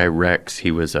this guy Rex,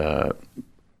 he was I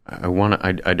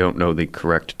don't know the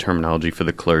correct terminology for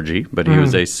the clergy, but he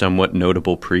was a somewhat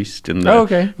notable priest in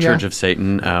the Church of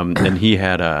Satan. And he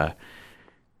had a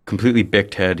completely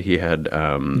bicked head. He had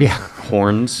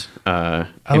horns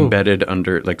embedded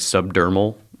under, like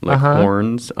subdermal,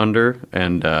 horns under,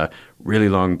 and really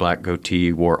long black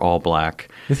goatee, wore all black.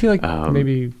 Is he like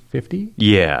maybe 50?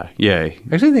 Yeah. I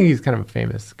actually think he's kind of a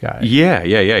famous guy.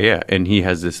 Yeah. And he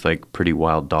has this like pretty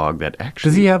wild dog that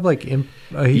actually... Does he have like... okay.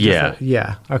 Yeah, he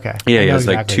has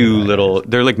like two little...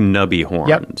 They're like nubby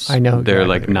horns. Yep, I know. They're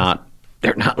like not...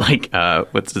 They're not like,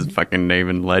 what's his fucking name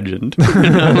in Legend?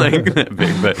 Not like that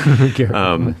big, but...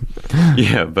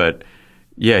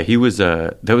 he was,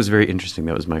 that was very interesting.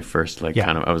 That was my first,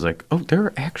 I was like, oh, there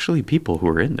are actually people who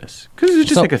are in this. Because it was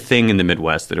just like a thing in the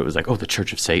Midwest that it was like, oh, the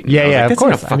Church of Satan. Of course. That's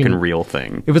not a fucking real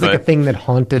thing. It was like a thing that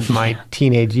haunted my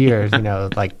teenage years,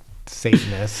 like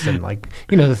Satanists and like,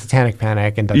 the Satanic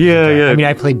Panic and Dungeons and Dragons. I mean,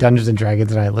 I played Dungeons and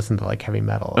Dragons and I listened to like heavy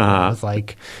metal. And I was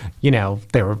like, they were...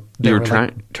 You were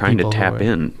trying to tap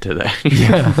into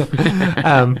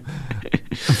that.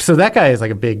 So that guy is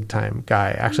like a big time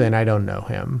guy, actually, and I don't know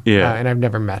him. Yeah. And I've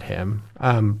never met him.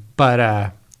 But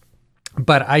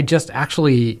I just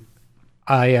actually,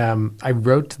 I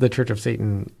wrote to the Church of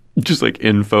Satan. Just like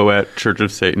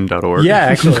info@churchofsatan.org. Yeah,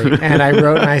 actually. And I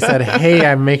wrote and I said, hey,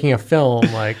 I'm making a film.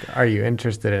 Like, are you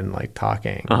interested in like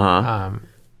talking?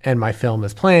 And my film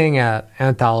is playing at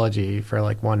Anthology for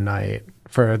like one night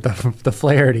for the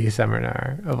Flaherty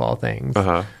seminar of all things.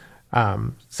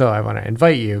 So I want to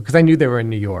invite you because I knew they were in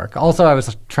New York. Also, I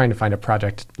was trying to find a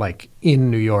project like in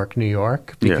New York,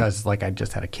 because like I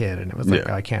just had a kid and it was like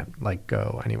I can't like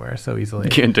go anywhere so easily. You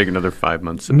can't take another 5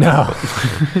 months. No.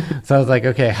 So I was like,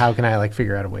 okay, how can I like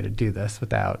figure out a way to do this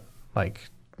without like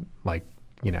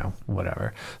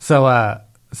whatever. So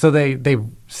they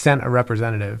sent a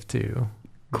representative to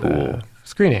the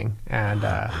screening, and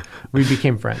we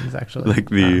became friends actually. Like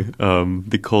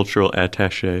the cultural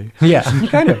attaché. Yeah,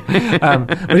 kind of.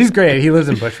 But he's great. He lives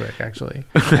in Bushwick actually,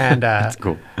 and that's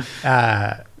cool.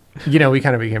 We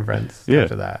kind of became friends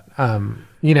after that.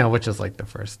 Which is like the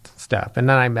first step, and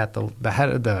then I met the head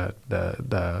of the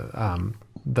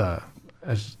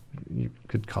as you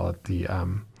could call it the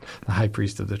high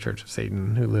priest of the Church of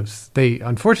Satan, who lives. They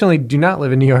unfortunately do not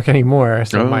live in New York anymore,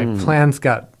 so my plans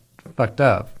got fucked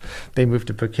up. They moved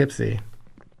to Poughkeepsie,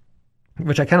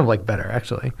 which I kind of like better,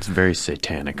 actually. It's very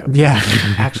satanic up there.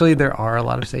 Actually, there are a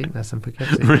lot of Satanists in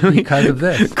Poughkeepsie because of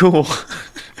this. Cool.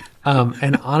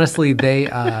 And honestly, they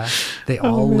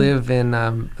all live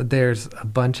in. There's a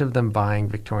bunch of them buying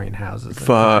Victorian houses.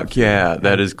 Fuck yeah,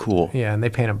 that is cool. Yeah, and they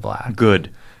paint them black.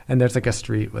 Good. And there's like a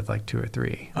street with like 2 or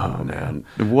 3. Oh man,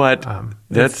 what?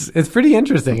 It's pretty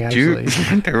interesting, actually.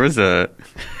 There was a.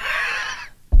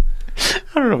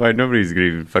 I don't know why nobody's gonna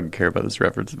even fucking care about this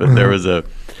reference, but there's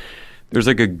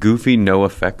like a goofy No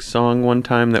Effects song one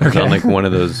time that was on like one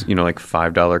of those, like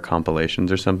 $5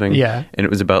 compilations or something. Yeah. And it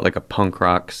was about like a punk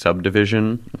rock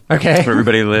subdivision. Okay. Where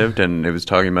everybody lived, and it was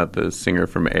talking about the singer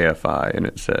from AFI, and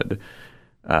it said,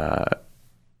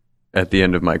 at the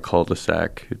end of my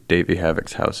cul-de-sac, Davey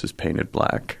Havoc's house is painted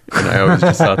black. And I always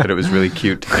just thought that it was really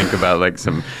cute to think about like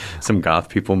some goth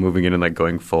people moving in and like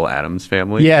going full Addams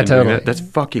Family. Yeah, totally. That's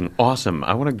fucking awesome.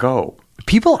 I want to go.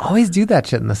 People always do that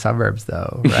shit in the suburbs,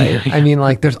 though, right? I mean,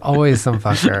 like, there's always some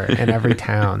fucker in every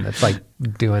town that's like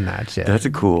doing that shit. That's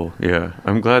cool. Yeah,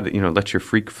 I'm glad that let your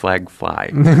freak flag fly.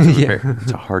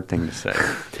 It's a hard thing to say.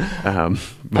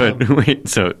 But wait,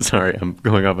 so sorry, I'm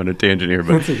going off on a tangent here.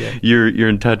 But you're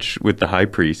in touch with the high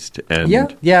priest, and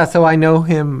yeah. So I know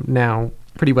him now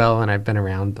pretty well, and I've been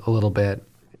around a little bit,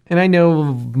 and I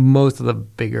know most of the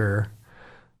bigger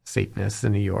Satanists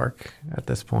in New York at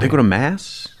this point. They go to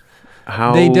mass.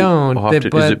 How they don't.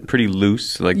 Often, is it pretty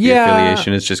loose? Like the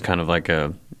affiliation is just kind of like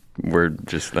we're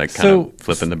just like kind of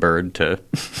flipping the bird to.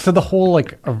 So the whole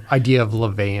like idea of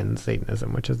LaVeyan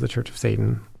Satanism, which is the Church of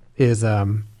Satan, is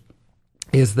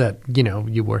that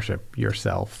you worship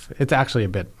yourself. It's actually a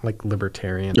bit like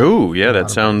libertarian. Oh yeah,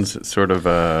 that sounds sort of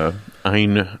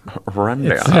Ayn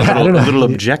Rand, a little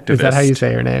objectivist. Is that how you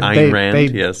say her name? Ayn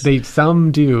Rand. Yes.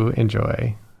 Some do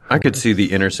enjoy. I could see the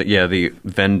the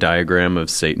Venn diagram of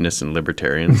Satanists and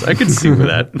libertarians. I could see where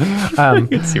that. I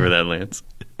could see where that lands.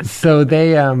 So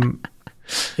they,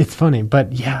 It's funny,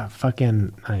 but yeah,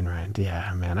 fucking Ayn Rand.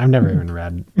 Yeah, man, I've never even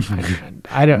read Ayn Rand.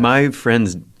 I don't. My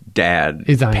friend's dad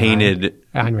Is Ayn painted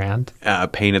Ayn Rand.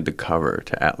 Painted the cover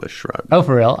to Atlas Shrugged. Oh,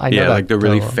 for real? I know yeah, that like the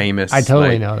really totally. famous. I totally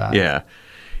like, know that. Yeah.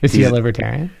 Is he a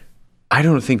libertarian? I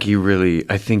don't think he really.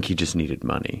 I think he just needed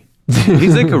money.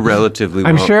 He's like a relatively.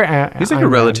 I'm sure. He's like Ayn a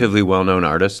Rand. relatively well-known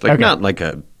artist. Like Okay. not like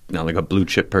a blue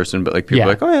chip person, but like people Yeah. are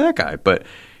like, oh yeah, that guy. But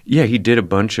yeah, he did a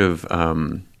bunch of.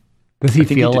 Does he I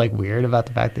think feel did- like weird about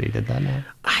the fact that he did that now?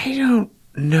 I don't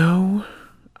know.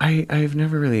 I've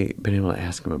never really been able to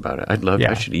ask him about it. I'd love.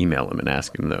 Yeah. I should email him and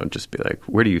ask him though, and just be like,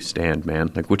 "Where do you stand,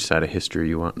 man? Like, which side of history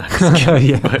you want?" No, I'm just kidding.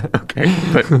 Yeah. But, okay,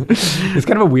 but It's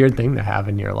kind of a weird thing to have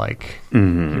in your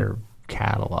your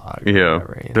catalog. Or yeah,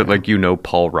 whatever, you that know? like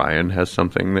Paul Ryan has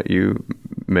something that you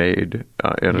made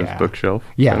in his bookshelf.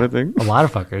 Yeah, kind of thing. a lot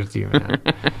of fuckers do, man.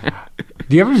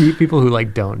 Do you ever meet people who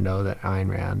like don't know that Ayn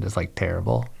Rand is like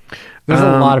terrible? There's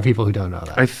a lot of people who don't know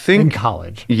that. I think in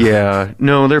college. Yeah,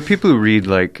 no, there are people who read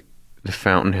like The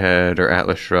Fountainhead or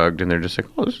Atlas Shrugged, and they're just like,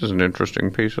 "Oh, this is an interesting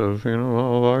piece of blah,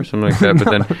 blah, blah," or something like that. But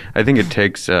then I think it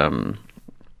takes.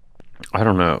 I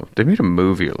don't know. They made a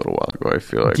movie a little while ago. I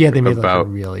feel like Yeah, they made about like a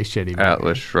really shitty movie.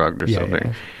 Atlas Shrugged or Yeah, something.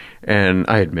 yeah. And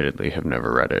I admittedly have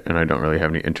never read it, and I don't really have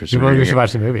any interest You in probably reading should it.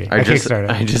 watch the movie. I just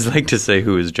Kickstarter. like to say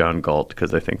who is John Galt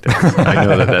because I think that I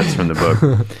know that's from the book,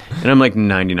 and I'm like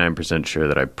 99% sure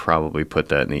that I probably put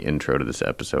that in the intro to this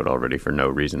episode already for no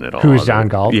reason at all. Who is John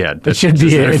Galt? Yeah, It should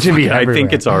be. It should be. I think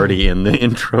everywhere. it's already in the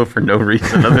intro for no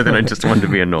reason other than I just wanted to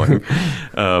be annoying.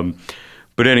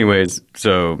 But anyways,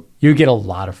 so You get a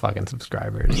lot of fucking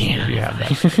subscribers if you have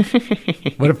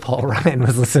that. What if Paul Ryan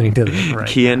was listening to this right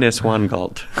Quien es Juan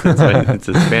Galt? It's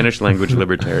a Spanish language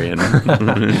libertarian.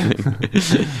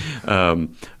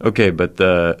 Okay, but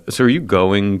so are you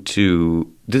going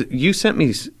to? You sent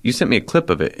me a clip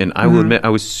of it, and I will admit I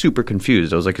was super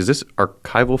confused. I was like, "Is this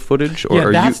archival footage, or Yeah,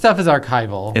 are that you?" stuff is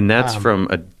archival. And that's from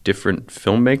a different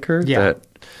filmmaker. Yeah. That,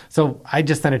 So I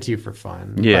just sent it to you for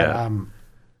fun. Yeah. But,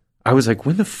 I was like,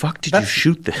 when the fuck did you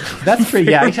shoot this? that's pretty.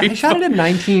 Yeah, I shot it in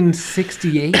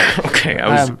 1968. Okay, I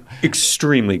was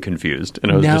extremely confused,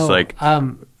 and I was no, just like,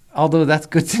 although that's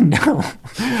good to know.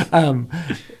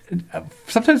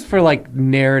 Sometimes for like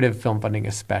narrative film funding,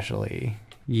 especially,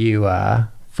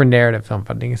 for narrative film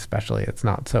funding, especially, it's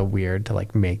not so weird to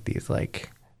like make these like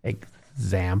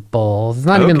examples. It's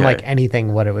not even Okay. like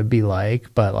anything what it would be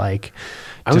like, but like.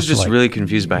 I was just like, really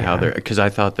confused by how they're, because I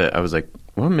thought that I was like,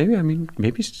 well,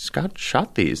 maybe Scott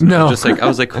shot these. And No. I was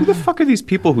like, who the fuck are these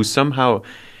people who somehow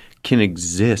can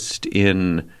exist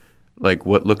in like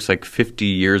what looks like 50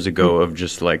 years ago of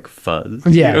just like fuzz?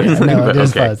 Yeah, You know what I'm saying? no, it But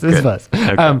is okay, fuzz. It's good. fuzz.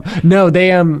 Okay. No,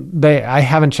 they. I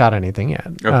haven't shot anything yet.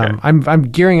 Okay. I'm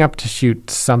gearing up to shoot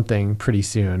something pretty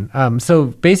soon. So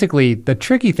basically, the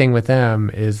tricky thing with them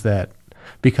is that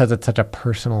because it's such a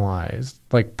personalized,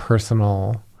 like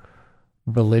personal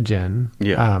religion,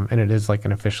 and it is like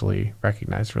an officially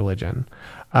recognized religion.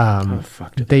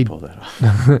 Fuck, did they pull that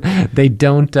off? They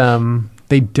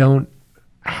don't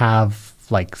have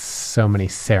like so many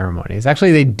ceremonies.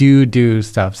 Actually, they do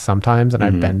stuff sometimes, and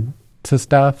I've been to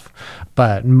stuff,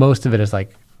 but most of it is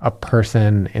like a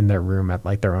person in their room at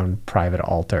like their own private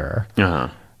altar,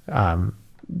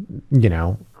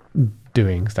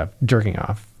 doing stuff, jerking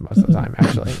off most of the time,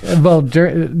 actually. Well,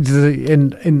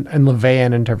 in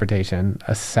LaVeyan interpretation,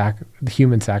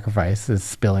 human sacrifice is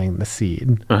spilling the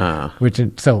seed,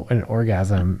 so an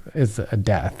orgasm is a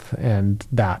death, and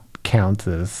that counts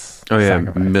as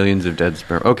sacrifice. Millions of dead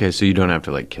sperm. Okay, so you don't have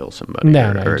to like kill somebody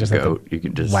No, or you a just have to goat. You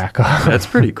can just whack off. That's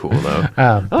pretty cool though.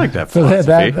 I like that So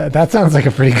philosophy. that sounds like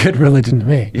a pretty good religion to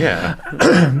me. Yeah.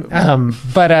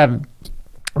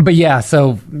 But yeah,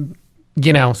 so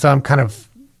so I'm kind of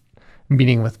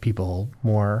meeting with people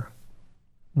more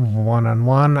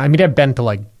one-on-one. I mean, I've been to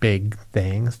like big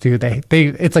things too. They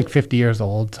it's like 50 years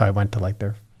old, so I went to like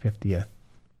their 50th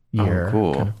year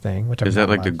cool. kind of thing. Which is I'm that not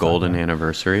like the allowed to golden talk about.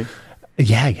 anniversary?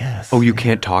 Yeah, I guess. Oh, you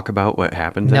can't talk about what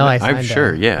happened? No, then? I I'm signed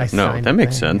sure. a- Yeah, I no, signed that a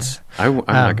makes thing, sense. I'm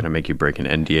not going to make you break an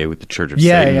NDA with the Church of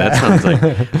Yeah, Satan. yeah. That sounds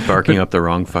like barking up the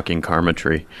wrong fucking karma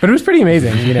tree. But it was pretty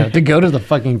amazing, to go to the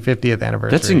fucking 50th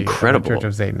anniversary. That's incredible. Of the Church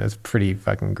of Satan is pretty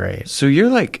fucking great. So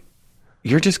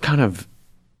you're just kind of,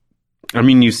 I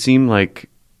mean, you seem like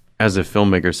as a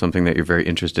filmmaker, something that you're very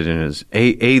interested in is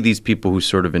these people who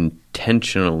sort of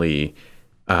intentionally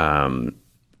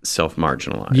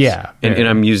self-marginalize. Yeah. And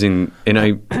I'm using,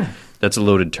 that's a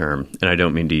loaded term, and I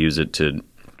don't mean to use it to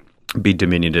be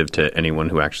diminutive to anyone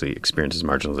who actually experiences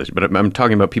marginalization. But I'm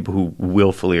talking about people who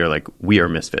willfully are like, we are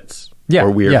misfits. Yeah,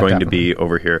 Or we are yeah, going definitely. to be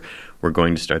over here. We're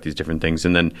going to start these different things.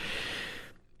 And then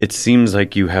it seems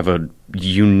like you have a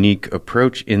unique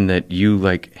approach in that you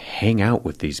like hang out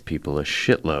with these people a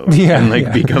shitload and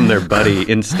like become their buddy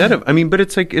instead of, I mean, but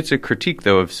it's like, it's a critique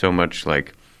though of so much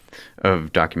like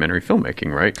of documentary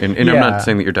filmmaking, right? And I'm not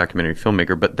saying that you're a documentary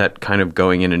filmmaker, but that kind of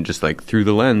going in and just like through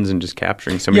the lens and just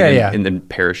capturing somebody and then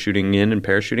parachuting in and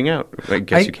parachuting out. I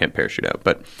guess you can't parachute out,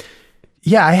 but.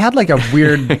 Yeah, I had like a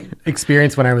weird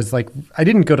experience when I was like, I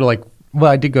didn't go to like,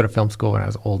 well, I did go to film school when I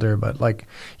was older, but like,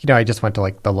 you know, I just went to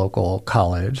like the local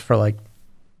college for like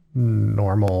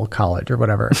normal college or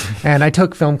whatever. And I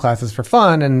took film classes for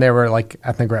fun, and there were like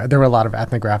there were a lot of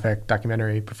ethnographic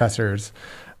documentary professors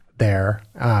there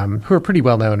who were pretty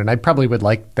well known, and I probably would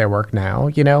like their work now,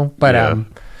 you know, but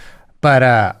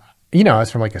you know, I was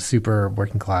from like a super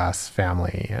working class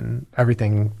family and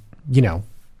everything, you know,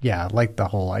 like the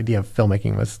whole idea of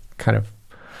filmmaking was kind of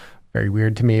very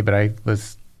weird to me, but I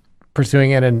was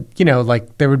pursuing it. And, you know,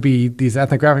 like there would be these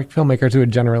ethnographic filmmakers who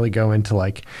would generally go into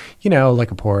like, you know,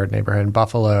 like a poor neighborhood in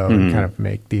Buffalo and kind of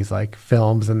make these like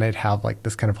films, and they'd have like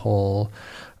this kind of whole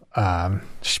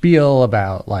spiel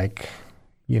about like,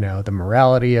 you know, the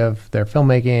morality of their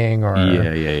filmmaking or,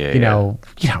 you know,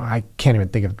 I can't even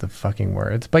think of the fucking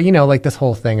words, but, you know, like this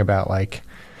whole thing about like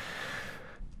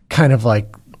kind of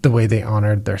like the way they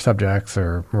honored their subjects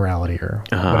or morality or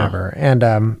whatever. And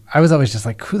I was always just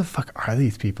like, who the fuck are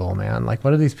these people, man? Like,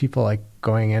 what are these people like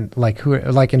going in? Like, who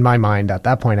are, like in my mind at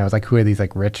that point, I was like, who are these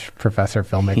like rich professor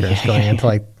filmmakers going into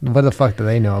like, what the fuck do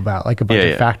they know about like a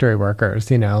bunch of factory workers,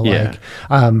 you know? Like,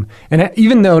 and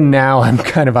even though now I'm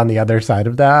kind of on the other side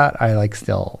of that, I like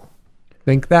still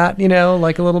think that, you know,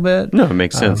 like a little bit. No, it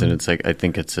makes sense. And it's like, I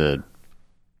think it's an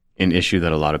issue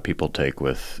that a lot of people take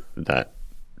with that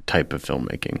type of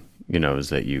filmmaking, you know, is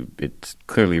that it's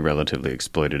clearly relatively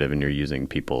exploitative, and you're using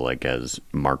people like as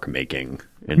mark making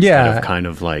instead of kind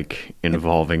of like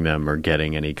involving them or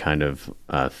getting any kind of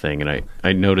thing. And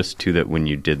I noticed too that when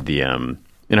you did the and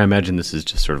I imagine this is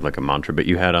just sort of like a mantra, but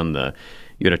you had a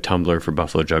Tumblr for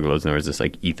Buffalo Juggalos, and there was this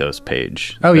like ethos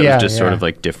page. That was just sort of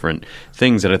like different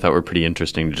things that I thought were pretty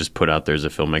interesting to just put out there as a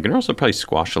filmmaker, and also probably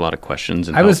squash a lot of questions.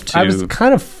 And I was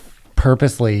kind of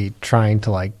purposely trying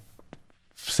to like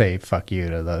say fuck you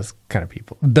to those kind of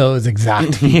people, those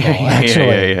exact people,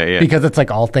 actually, because it's like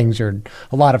a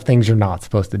lot of things you're not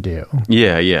supposed to do.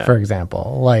 For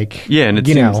example, like and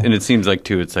it seems like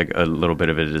too, it's like a little bit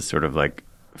of it is sort of like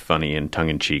funny and tongue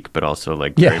in cheek, but also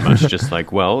like very much just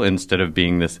like, well, instead of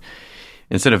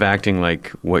acting like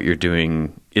what you're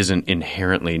doing isn't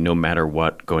inherently, no matter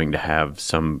what, going to have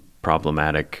some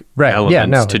problematic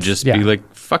elements, to just be like,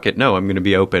 fuck it, no, I'm going to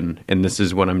be open, and this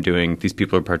is what I'm doing, these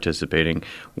people are participating,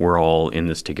 we're all in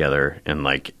this together, and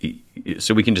like,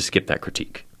 so we can just skip that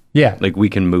critique. Like we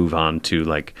can move on to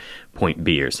like point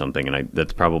B or something, and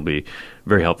that's probably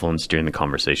very helpful in steering the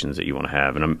conversations that you want to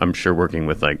have. And I'm sure working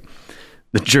with like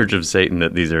the Church of Satan,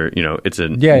 that these are, you know, it's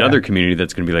another community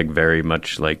that's going to be like very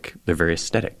much like, they're very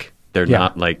aesthetic. They're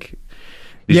not like,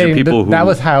 these are people who... that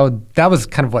was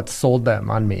kind of what sold them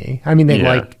on me. I mean, they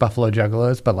liked Buffalo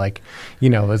Juggalos, but like, you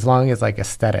know, as long as like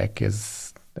aesthetic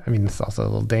is, I mean, it's also a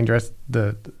little dangerous,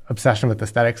 the obsession with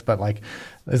aesthetics, but like,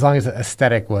 as long as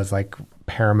aesthetic was like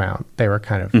paramount, they were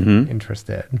kind of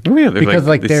interested. Because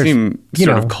like they seem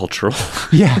sort of cultural.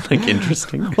 Like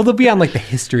interesting. Well, they'll be on like the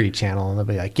History Channel, and they'll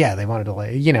be like, they wanted to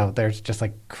like, you know, there's just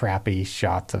like crappy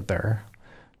shots of their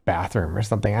bathroom or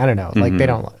something. I don't know. Like they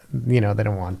don't, you know, they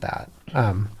don't want that.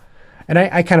 And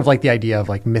I kind of like the idea of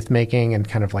like myth making and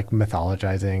kind of like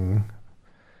mythologizing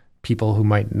people who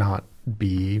might not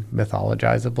be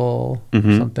mythologizable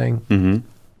or something.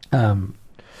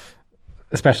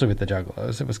 Especially with the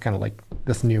Juggalos, it was kind of like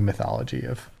this new mythology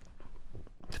of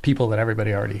people that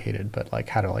everybody already hated, but like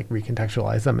how to like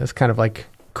recontextualize them is kind of like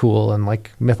cool and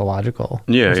like mythological.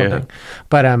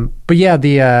 But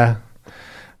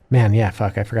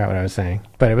fuck, I forgot what I was saying,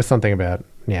 but it was something about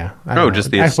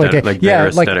just the aesthetic, like their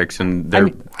aesthetics, and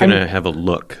they're gonna have a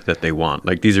look that they want.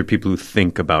 Like these are people who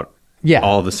think about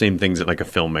all the same things that like a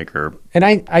filmmaker. And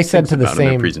I said to the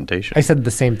same presentation. I said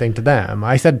the same thing to them.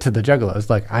 I said to the Juggalos,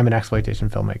 like, I'm an exploitation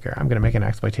filmmaker. I'm gonna make an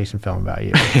exploitation film about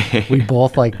you. We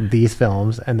both like these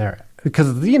films, and they're,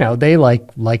 because you know they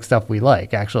like stuff we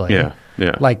like, actually.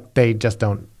 Like they just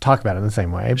don't talk about it in the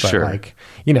same way, but like,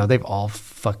 you know, they've all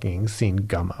fucking seen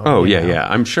Gummo.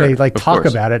 I'm sure they like talk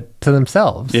about it to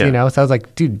themselves, you know. So I was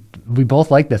like, dude, we both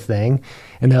like this thing,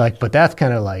 and they're like, but that's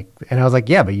kind of like, and I was like,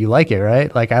 yeah, but you like it,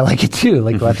 right? Like I like it too.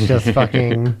 Like let's just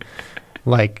fucking,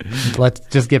 Like, let's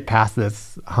just get past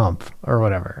this hump or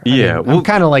whatever. Yeah, I'm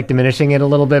kind of like diminishing it a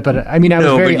little bit, but I mean, I was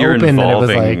very but you're open that it was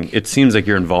involving. like, It seems like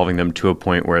you're involving them to a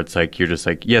point where it's like you're just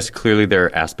like, yes, clearly there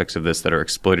are aspects of this that are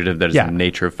exploitative. That is the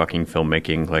nature of fucking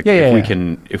filmmaking. Like,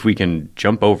 if we can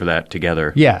jump over that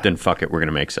together, then fuck it, we're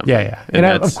gonna make something. Yeah. And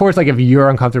of course, like if you're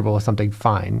uncomfortable with something,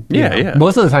 fine. Yeah.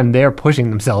 Most of the time, they're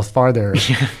pushing themselves farther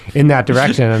in that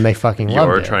direction, and they fucking love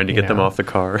it. You're trying to get them off the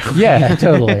car. Yeah,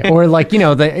 totally. Or like,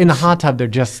 in the hot tub,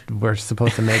 we're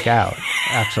supposed to make out,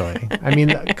 actually. I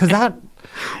mean, because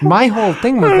my whole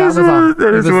thing was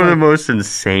that is one of the most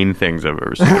insane things I've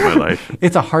ever seen in my life.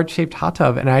 It's a heart-shaped hot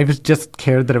tub, and I was just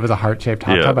cared that it was a heart-shaped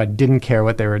hot tub. I didn't care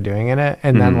what they were doing in it.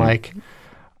 And then like,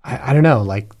 I don't know,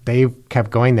 like they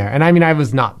kept going there. And I mean, I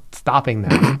was not stopping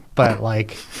them, but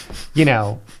like,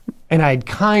 and I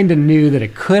kind of knew that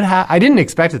it could have, I didn't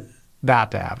expect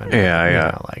that to happen.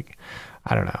 Yeah. Like,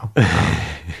 I don't know.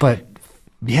 But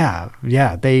I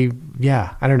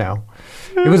don't know.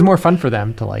 It was more fun for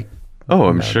them to like. Oh,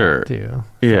 I'm sure. Too.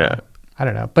 Yeah. So, I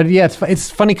don't know. But yeah,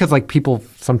 it's funny because like people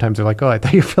sometimes are like, oh, I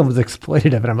thought your film was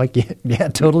exploitative. And I'm like, yeah,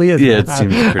 it totally is. Yeah, it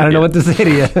seems pretty I don't know what to say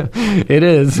to you. It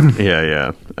is.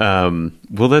 Yeah.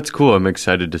 Well, that's cool. I'm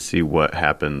excited to see what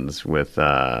happens with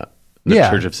the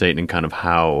Church of Satan and kind of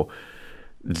how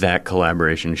that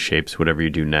collaboration shapes whatever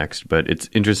you do next. But it's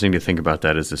interesting to think about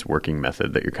that as this working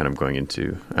method that you're kind of going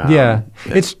into.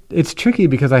 It's tricky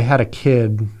because I had a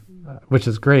kid, which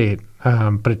is great,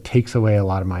 but it takes away a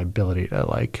lot of my ability to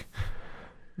like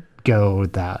go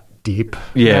that deep.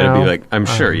 Yeah, to be like, I'm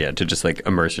sure, to just like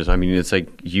immerse yourself. I mean, it's like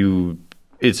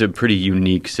it's a pretty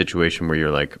unique situation where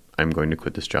you're like, I'm going to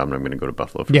quit this job and I'm going to go to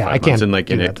Buffalo for 5 months. And like,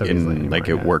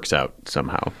 it works out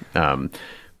somehow.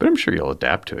 But I'm sure you'll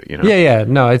adapt to it, Yeah.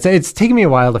 No, it's taken me a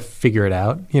while to figure it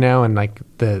out, and like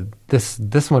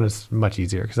this one is much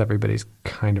easier because everybody's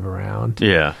kind of around.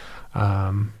 Yeah.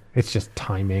 It's just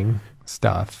timing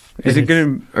stuff.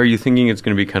 Are you thinking it's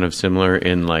going to be kind of similar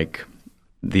in like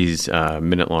these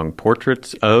minute-long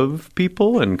portraits of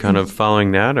people and kind of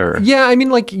following that, or? Yeah, I mean,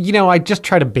 like, I just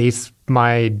try to base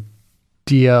my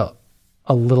idea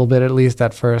a little bit, at least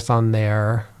at first, on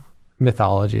their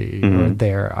mythology or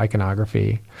their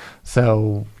iconography.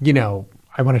 So,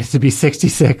 I wanted it to be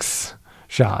 66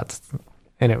 shots,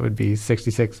 and it would be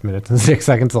 66 minutes and 6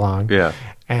 seconds long. Yeah.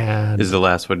 And is the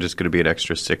last one just going to be an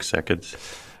extra 6 seconds?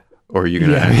 Or are you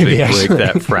going to actually break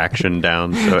that fraction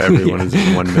down so everyone is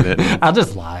in 1 minute? I'll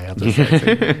just lie.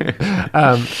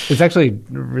 It's actually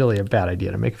really a bad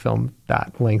idea to make a film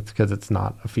that length because it's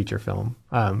not a feature film.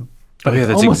 But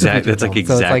that's exactly. That's like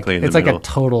exactly. It's like a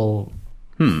total.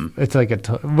 It's like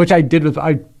which I did with.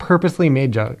 I purposely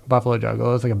made Buffalo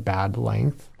Juggalo. It's like a bad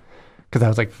length because I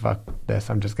was like, "Fuck this!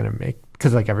 I'm just gonna make."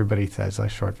 Because like everybody says, like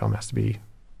short film has to be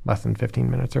less than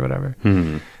 15 minutes or whatever.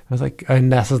 I was like,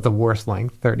 and this is the worst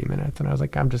length, 30 minutes. And I was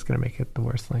like, I'm just going to make it the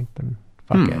worst length and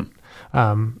fuck it.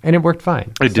 And it worked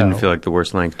fine. It didn't feel like the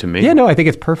worst length to me. Yeah, no, I think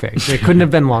it's perfect. It couldn't have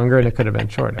been longer and it could have been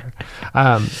shorter.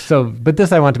 But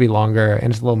this I want to be longer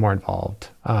and it's a little more involved.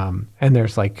 And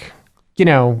there's like,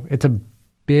 it's a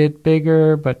bit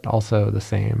bigger, but also the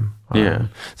same. So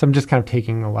I'm just kind of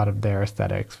taking a lot of their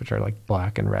aesthetics, which are like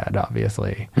black and red,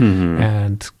 obviously.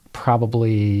 And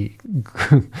probably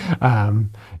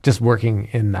just working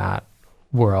in that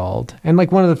world. And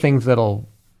like one of the things that'll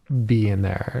be in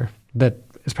there that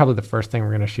is probably the first thing we're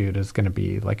going to shoot is going to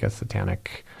be like a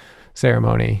satanic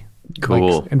ceremony.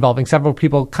 Cool. Like involving several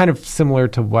people, kind of similar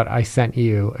to what I sent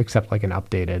you, except like an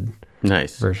updated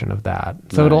version of that.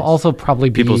 So it'll also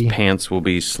probably be... People's pants will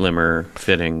be slimmer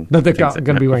fitting. No, they're going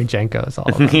to be wearing Jenkos all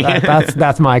of them.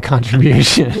 That's my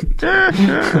contribution. They're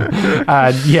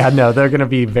going to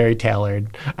be very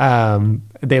tailored.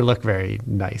 They look very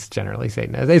nice, generally,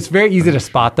 Satanists. It's very easy to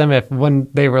spot them. When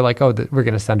they were like, oh, we're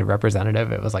going to send a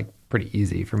representative, it was like pretty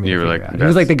easy for me to figure out. It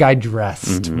was like the guy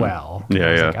dressed well. Yeah,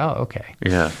 I was like, oh, okay.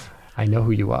 Yeah. I know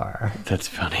who you are. That's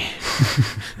funny.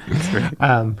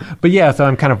 But yeah, so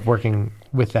I'm kind of working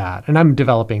with that, and I'm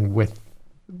developing with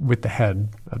the head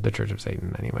of the Church of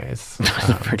Satan, anyways.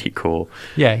 Pretty cool.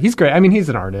 Yeah, he's great. I mean, he's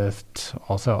an artist,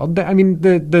 also. I mean,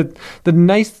 the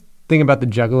nice thing about the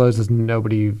Juggalos is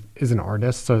nobody is an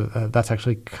artist, so that's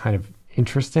actually kind of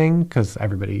interesting because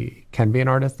everybody can be an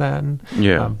artist then.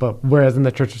 Yeah. But whereas in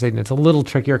the Church of Satan, it's a little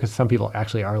trickier because some people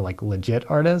actually are like legit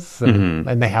artists and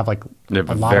they have like a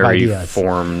lot of ideas. Very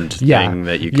formed thing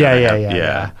that you kind of have.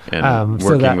 Yeah. And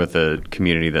working with a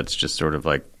community that's just sort of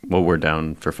like, well, we're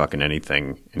down for fucking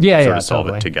anything and sort of solve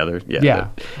it together. Yeah.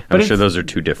 I'm sure those are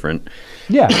two different.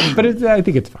 Yeah, but I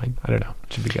think it's fine. I don't know.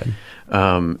 It should be good.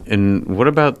 And what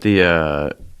about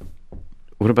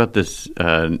this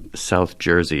South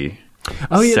Jersey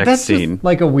Oh yeah, sex that's scene. just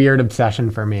like a weird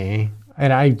obsession for me.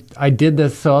 And I did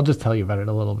this, so I'll just tell you about it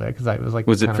a little bit because I was like,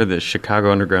 Was it for the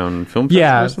Chicago Underground Film Festival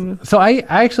yeah? or something? So I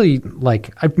actually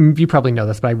you probably know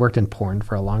this, but I worked in porn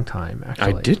for a long time.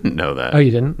 Actually, I didn't know that. Oh,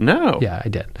 you didn't? No. Yeah, I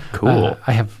did. Cool.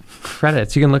 I have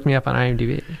credits. You can look me up on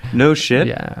IMDb. No shit.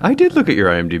 Yeah. I did look at your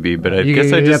IMDb, but I You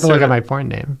guess I have just to look sort at of- my porn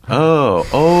name.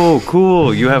 Oh,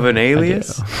 cool. You have an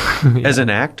alias as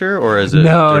an actor or as a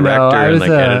No, director I and was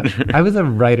like editor? I was a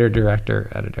writer,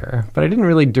 director, editor, but I didn't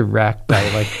really direct.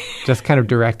 I just kind of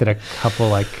directed a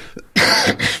couple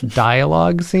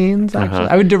dialogue scenes. Actually,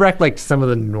 I would direct some of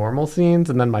the normal scenes,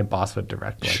 and then my boss would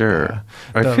direct. Sure.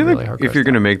 I the feel really like hardcore if you're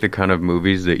going to make the kind of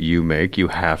movies that you make, you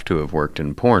have to have worked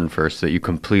in porn first, so that you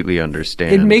completely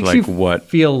understand. It makes you what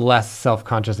feel less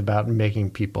self-conscious about making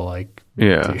people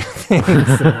Yeah. do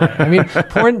things. I mean,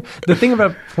 porn. The thing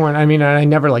about porn, I mean, I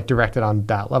never directed on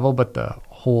that level, but the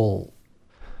whole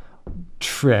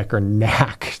trick or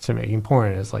knack to making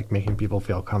porn is making people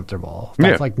feel comfortable.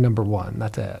 That's number one.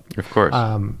 That's it. Of course.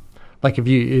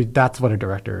 That's what a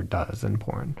director does in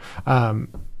porn.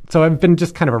 So I've been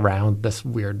just kind of around this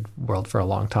weird world for a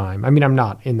long time. I mean, I'm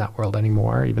not in that world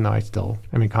anymore, even though I still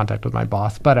am in contact with my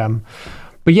boss. But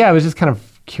yeah, I was just kind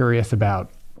of curious about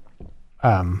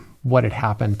what had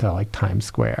happened to Times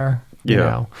Square, you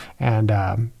know, and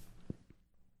I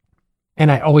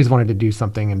always wanted to do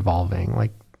something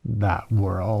involving that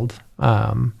world.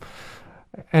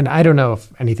 And I don't know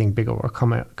if anything big will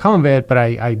come of it, but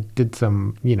I did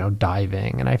some,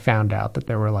 diving, and I found out that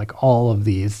there were a lot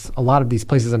of these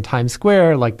places in Times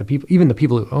Square, even the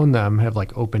people who own them have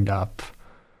opened up.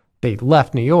 They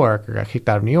left New York or got kicked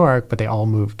out of New York, but they all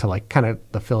moved to kind of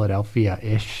the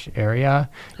Philadelphia-ish area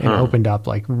and opened up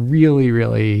really,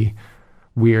 really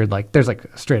weird. There's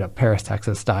straight up Paris,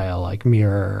 Texas style,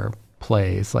 mirror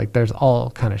place. There's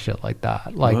all kind of shit like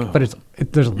that. But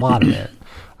there's a lot of it.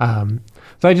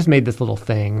 So I just made this little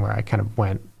thing where I kind of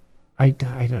went, I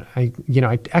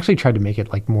actually tried to make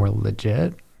it more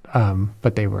legit,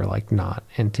 but they were not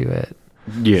into it.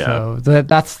 Yeah. So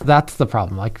that's the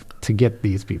problem. To get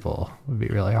these people would be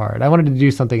really hard. I wanted to do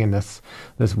something in this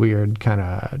weird kind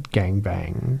of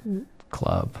gangbang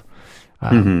club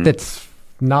that's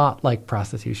not like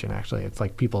prostitution. Actually, it's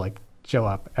people show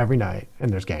up every night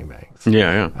and there's gangbangs.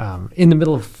 Yeah. In the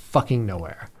middle of fucking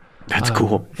nowhere. That's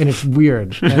cool. And it's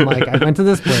weird. And I went to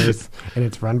this place and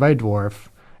it's run by a dwarf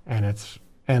and a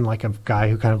guy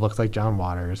who kind of looks like John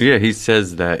Waters. Yeah, he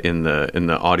says that in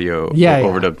the audio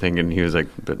overdub thing, and he was like,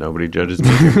 but nobody judges me.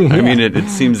 I mean, it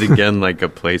seems again like a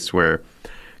place where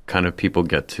kind of people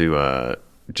get to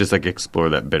just explore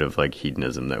that bit of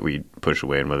hedonism that we push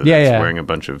away, and whether that's wearing a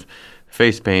bunch of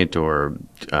face paint or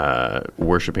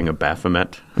worshipping a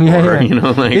Baphomet or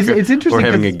it's interesting, or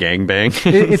having a gangbang.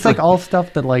 It's all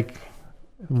stuff that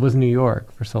was New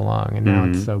York for so long, and now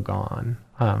it's so gone.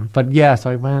 But yeah, so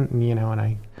I went and and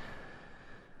I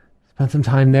spent some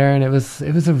time there, and it was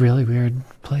a really weird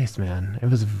place, man. It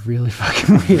was really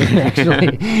fucking weird,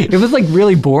 actually. It was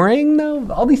really boring,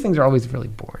 though. All these things are always really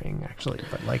boring, actually,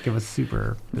 but it was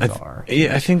super bizarre.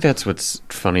 I think that's what's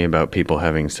funny about people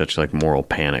having such moral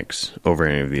panics over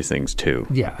any of these things too.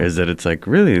 Yeah, is that it's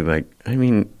really I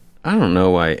mean, I don't know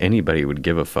why anybody would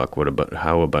give a fuck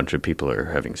how a bunch of people are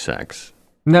having sex.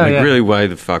 No, really, why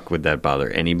the fuck would that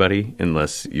bother anybody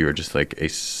unless you're just an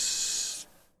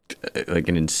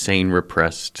insane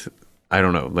repressed, I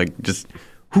don't know, just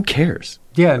who cares?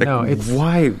 Yeah, no, it's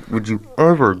why would you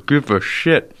ever give a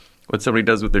shit what somebody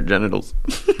does with their genitals?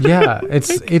 Yeah,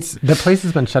 it's the place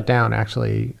has been shut down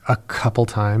actually a couple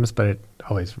times, but it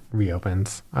always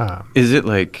reopens. Is it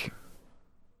illegal?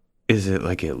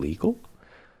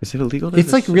 Is it illegal?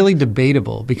 It's really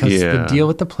debatable because the deal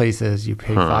with the place is you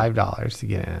pay $5 to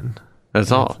get in.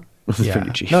 That's all. It's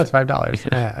pretty cheap. No, it's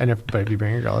 $5. But if you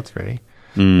bring a girl, it's free.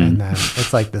 And then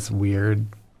it's this weird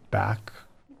back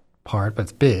part, but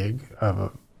it's big, of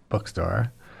a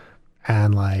bookstore,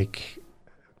 and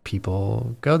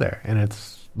people go there, and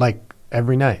it's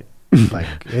every night. But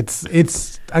it's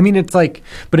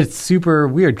super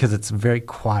weird because it's very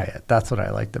quiet. That's what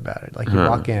I liked about it. You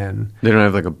walk in. They don't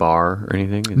have a bar or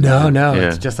anything? No. Yeah.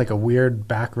 It's just a weird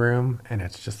back room, and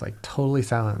it's just totally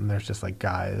silent, and there's just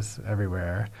guys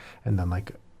everywhere, and then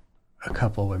a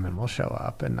couple women will show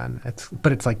up, and then it's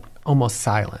almost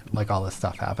silent, all this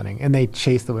stuff happening, and they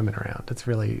chase the women around. It's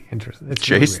really interesting. It's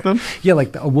chase really them? Yeah,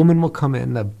 a woman will come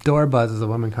in, the door buzzes, a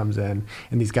woman comes in,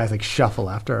 and these guys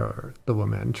shuffle after the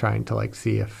woman, trying to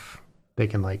see if they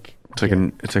can It's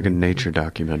like a nature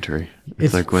documentary.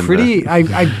 It's when pretty.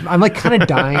 I'm kind of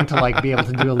dying to be able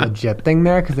to do a legit thing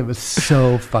there because it was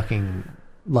so fucking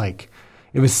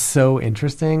it was so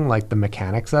interesting, like the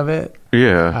mechanics of it.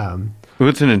 Yeah. Well,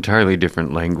 it's an entirely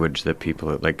different language that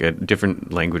people, like a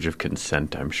different language of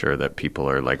consent, I'm sure, that people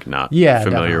are like not familiar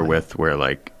definitely. with, where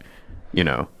like, you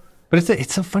know. But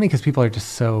it's so funny because people are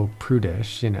just so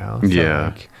prudish, you know? So Yeah.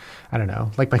 Like, I don't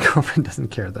know. Like my girlfriend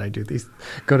doesn't care that I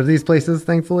go to these places,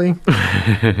 thankfully.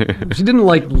 She didn't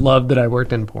like love that I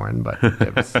worked in porn, but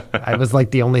I was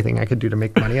like the only thing I could do to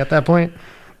make money at that point.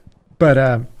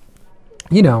 But,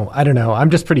 you know, I don't know. I'm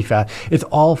just pretty fat. It's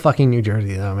all fucking New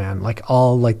Jersey though, man. Like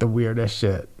all like the weirdest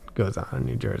shit goes on in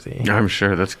New Jersey. I'm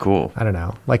sure that's cool. I don't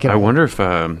know. Like I wonder if,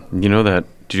 you know that,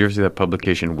 did you ever see that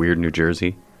publication, Weird New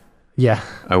Jersey? Yeah.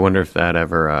 I wonder if that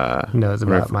ever knows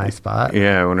about my spot.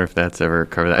 Yeah, I wonder if that's ever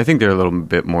covered. I think they're a little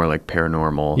bit more like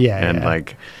paranormal and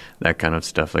like that kind of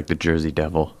stuff, like the Jersey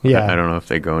Devil. Yeah. I don't know if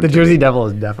they go into the Jersey Devil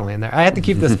is definitely in there. I have to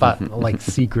keep this spot like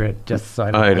secret just so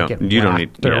I don't get you don't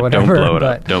need or whatever, don't blow it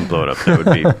up. Don't blow it up. That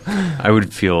would be I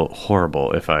would feel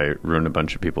horrible if I ruined a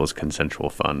bunch of people's consensual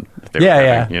fun. If they were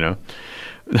having, you know.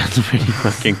 That's pretty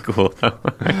fucking cool.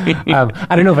 I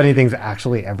don't know if anything's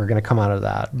actually ever going to come out of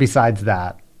that besides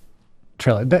that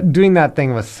trailer. Doing that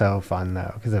thing was so fun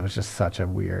though, because it was just such a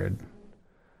weird,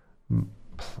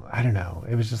 I don't know.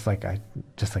 It was just like a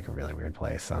really weird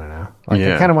place. I don't know. Like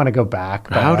I kind of want to go back.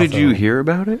 But How did you hear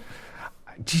about it?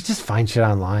 You just find shit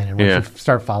online, and once you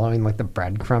start following like the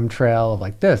breadcrumb trail of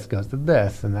like this goes to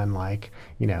this, and then like,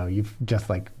 you know, you've just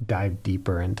like dive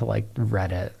deeper into like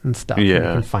Reddit and stuff. And you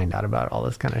can find out about all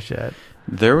this kind of shit.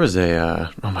 There was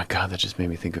a oh my god, that just made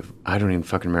me think of, I don't even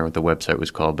fucking remember what the website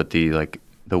was called, but the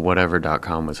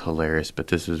whatever.com was hilarious. But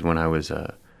this was when I was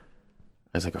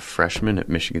like a freshman at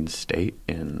Michigan State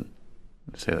in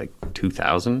say like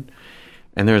 2000,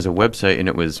 and there was a website, and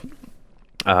it was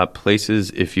places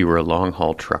if you were a long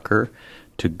haul trucker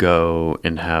to go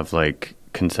and have like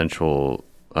consensual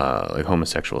like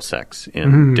homosexual sex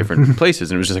in different places,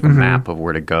 and it was just like a map of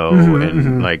where to go,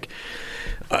 and like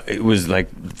it was like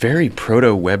very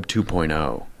proto Web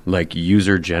 2.0, like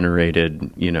user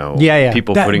generated, you know,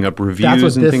 people putting up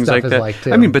reviews and things like that.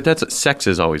 I mean, but sex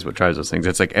is always what drives those things.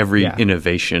 It's like every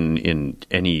innovation in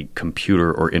any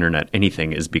computer or internet,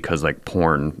 anything is because like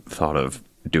porn thought of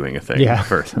doing a thing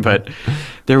first. But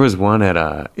there was one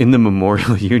at in the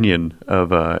Memorial Union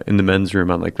of in the men's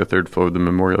room on like the third floor of the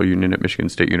Memorial Union at Michigan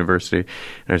State University, and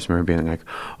I just remember being like,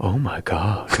 oh my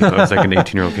god, you know, I was like an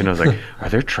 18-year-old kid, and I was like, are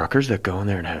there truckers that go in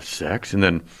there and have sex? And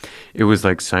then it was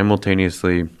like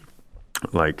simultaneously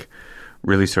like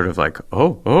really sort of like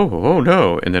oh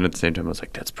no, and then at the same time I was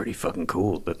like, that's pretty fucking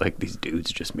cool that like these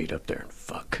dudes just meet up there and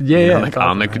fuck. Like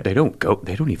awesome, they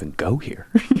don't even go here.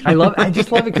 I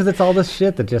just love it because it's all this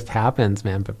shit that just happens,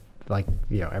 man. But like,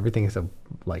 you know, everything is so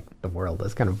like the world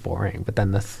is kind of boring, but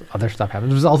then this other stuff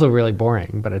happens. It was also really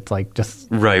boring, but it's like just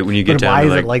right when you get down why to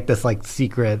is like, it like this like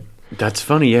secret. That's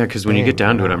funny, yeah, because when you get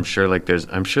down to it, I'm sure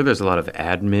there's a lot of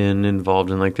admin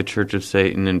involved in like the Church of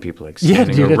Satan, and people like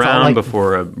standing around like,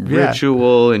 before a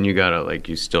ritual, and you gotta like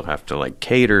you still have to like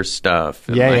cater stuff.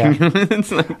 And,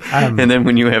 it's like, and then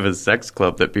when you have a sex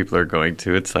club that people are going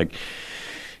to, it's like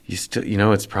you still, you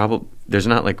know, it's probably there's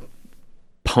not like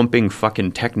pumping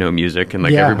fucking techno music and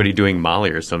like everybody doing Molly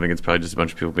or something. It's probably just a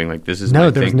bunch of people being like, this is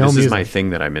my thing. This is my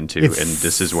thing that I'm into, and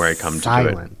this is where I come to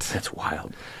do it. That's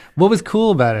wild. What was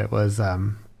cool about it was,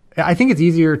 I think it's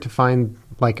easier to find,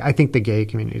 like, I think the gay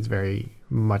community is very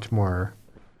much more...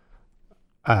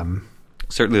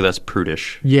 certainly less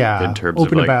prudish in terms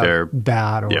open of, like, about their...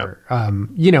 that, or,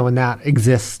 you know, and that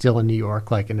exists still in New York,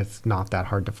 like, and it's not that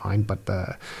hard to find, but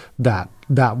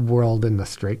that world in the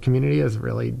straight community has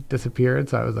really disappeared,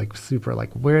 so I was, like, super,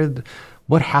 like,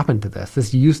 what happened to this?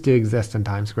 This used to exist in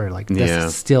Times Square, like,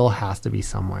 this still has to be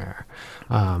somewhere.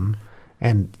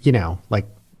 And, you know, like,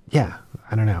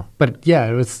 I don't know. But yeah,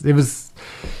 it was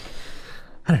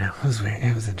I don't know. It was weird.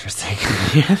 It was interesting.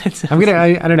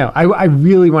 I don't know. I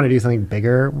really want to do something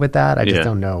bigger with that. I just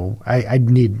don't know. I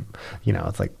need, you know,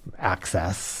 it's like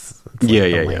access. It's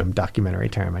like lame documentary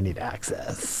term. I need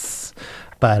access.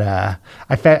 But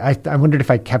I wondered if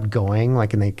I kept going,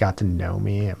 like, and they got to know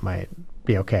me, it might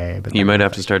be okay. But you might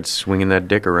have to start swinging that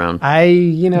dick around. I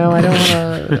don't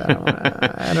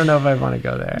know if I want to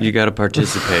go there. You got to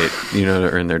participate, you know, to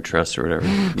earn their trust or whatever.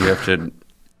 You have to.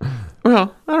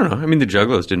 Well, I don't know. I mean, the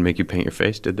Juggalos didn't make you paint your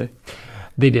face, did they?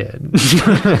 They did,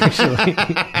 actually.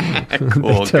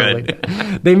 Cool, totally good.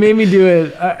 Did. They made me do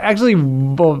it. Actually,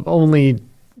 only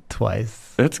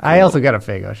twice. That's cool. I also got a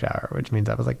Faygo shower, which means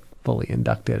I was like fully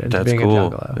inducted into being a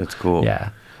Juggalo. That's cool.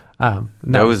 Yeah.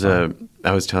 That was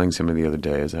I was telling somebody the other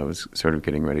day as I was sort of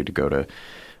getting ready to go to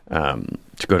down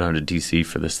to DC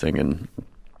for this thing, and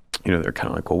they're kind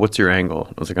of like, well, what's your angle?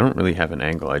 I was like, I don't really have an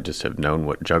angle. I just have known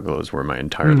what juggalos were my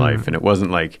entire life. And it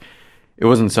wasn't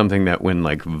something that when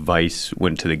like Vice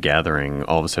went to the gathering,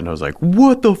 all of a sudden I was like,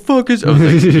 what the fuck is, I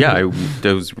was like, yeah,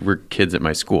 those were kids at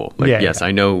my school. Like, yes,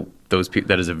 I know those people,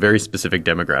 that is a very specific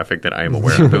demographic that I am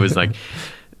aware of. It was like,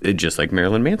 just like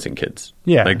Marilyn Manson kids.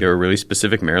 Yeah. Like there were really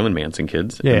specific Marilyn Manson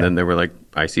kids. Yeah. And then there were like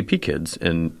ICP kids.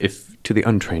 And if to the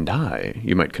untrained eye,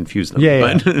 you might confuse them.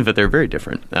 But they're very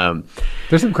different.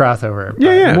 There's some crossover.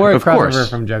 More crossover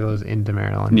from Juggalos into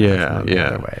Marilyn.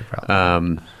 Other way,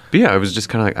 probably. But yeah, I was just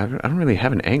kind of like, I don't really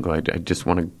have an angle. I just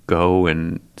want to go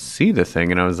and see the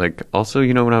thing. And I was like, also,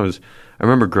 when I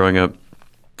remember growing up,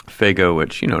 Faygo,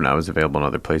 which now is available in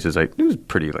other places. It was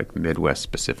pretty like Midwest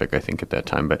specific, I think, at that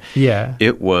time. But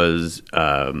it was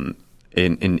an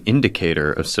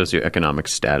indicator of socioeconomic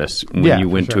status when you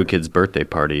went to a kid's birthday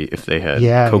party. If they had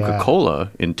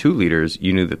Coca-Cola in 2 liters,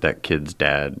 you knew that kid's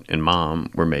dad and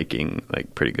mom were making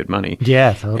like pretty good money.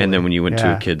 Yeah, totally. And then when you went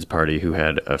to a kid's party who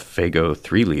had a Faygo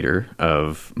 3 liter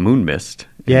of Moon Mist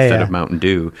instead of Mountain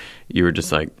Dew, you were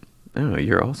just like, oh,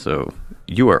 you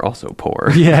are also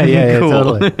poor. Yeah,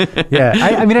 totally. Yeah,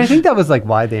 I think that was like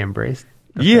why they embraced.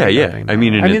 I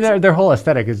mean, their whole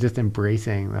aesthetic is just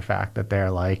embracing the fact that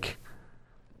they're like,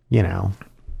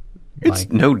 it's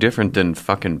no different than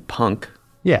fucking punk.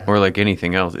 Yeah, or like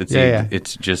anything else.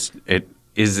 It's just it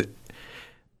is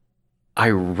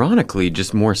ironically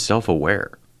just more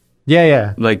self-aware.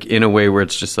 Yeah. Like in a way where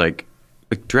it's just like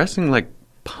dressing like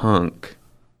punk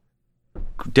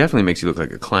definitely makes you look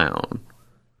like a clown.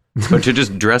 But to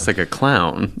just dress like a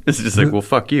clown, it's just like, well,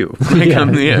 fuck you.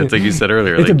 It's like you said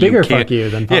earlier. It's like, a bigger fuck you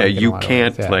than punk. Yeah, you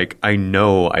can't, like, I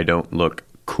know I don't look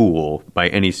cool by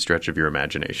any stretch of your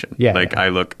imagination. I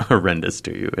look horrendous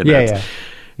to you. And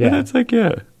and it's like,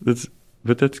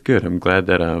 but that's good. I'm glad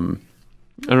that, I'm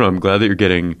glad that you're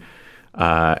getting,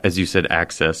 as you said,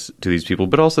 access to these people,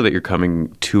 but also that you're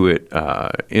coming to it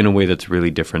in a way that's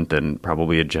really different than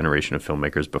probably a generation of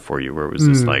filmmakers before you, where it was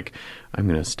just like, I'm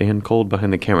going to stand cold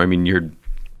behind the camera. I mean, you're,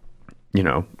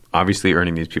 obviously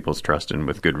earning these people's trust and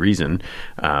with good reason,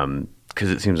 because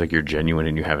it seems like you're genuine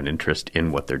and you have an interest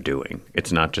in what they're doing.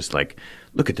 It's not just like,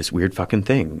 look at this weird fucking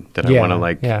thing that I want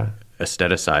to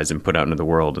aestheticize and put out into the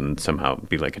world and somehow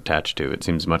be like attached to. It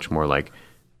seems much more like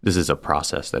this is a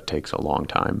process that takes a long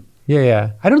time.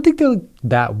 Yeah. I don't think they're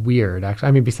that weird, actually.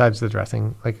 I mean, besides the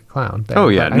dressing like a clown thing. Oh,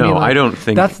 yeah. But, I don't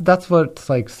think... That's what's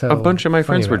like so... A bunch of my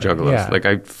friends were juggalos. Yeah. Like,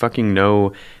 I fucking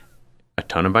know a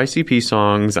ton of ICP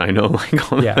songs. I know,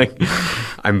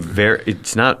 I'm very...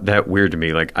 It's not that weird to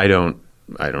me. Like, I don't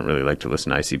really like to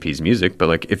listen to ICP's music, but,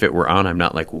 like, if it were on, I'm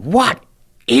not like, what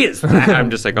is that? I'm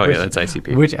just like, that's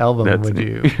ICP. Which album would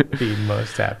you be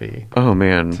most happy? Oh,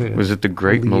 man. Was it The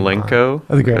Great Malenko?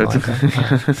 Oh, The Great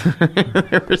Malenko.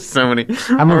 There were so many.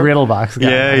 I'm a Riddlebox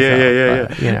guy.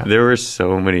 Yeah. There were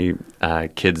so many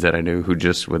kids that I knew who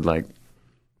just would like,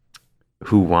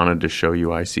 who wanted to show you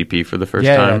ICP for the first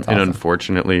time. And awesome.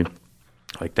 Unfortunately,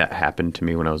 like that happened to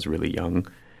me when I was really young.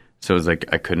 So it was like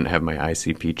I couldn't have my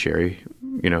ICP cherry,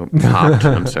 popped.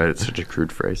 I'm sorry, that's such a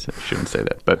crude phrase. I shouldn't say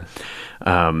that. But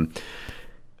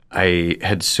I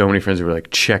had so many friends who were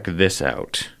like, check this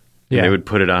out. And they would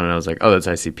put it on and I was like, oh, that's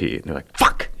ICP. And they're like,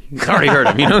 fuck, you already heard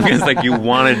him. Because like you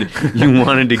wanted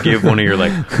to give one of your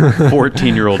like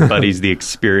 14-year-old buddies the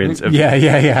experience of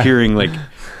hearing like,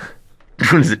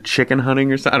 what is it, chicken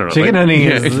hunting or something? I don't know. Chicken hunting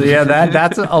is,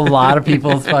 that's a lot of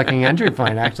people's fucking entry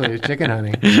point, actually, is chicken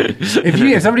hunting.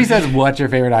 If somebody says, what's your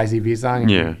favorite ICP song?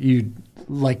 You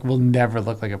like will never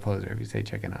look like a poser if you say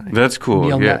chicken hunting. That's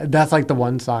cool. That's like the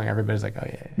one song everybody's like, oh,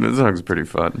 yeah. That song's pretty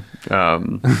fun.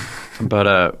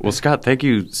 But, well, Scott, thank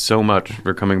you so much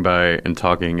for coming by and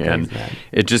talking. Thanks, and man.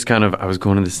 It just kind of, I was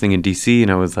going to this thing in D.C. and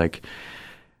I was like,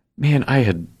 man, I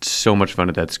had so much fun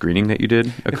at that screening that you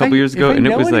did a couple years ago, and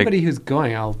it was like. If anybody who's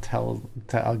going, I'll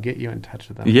get you in touch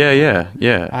with them. Yeah.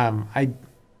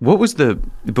 What was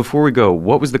before we go?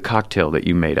 What was the cocktail that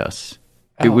you made us?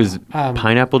 It was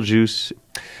pineapple juice.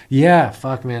 Yeah,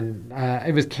 fuck, man.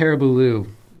 It was Caribou,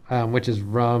 which is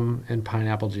rum and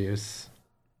pineapple juice.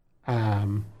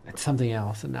 It's something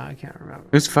else, and now I can't remember.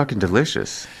 It was fucking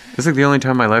delicious. It's like the only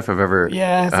time in my life I've ever it's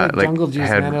like jungle juice,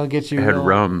 man. It'll get you. Had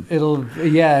rum.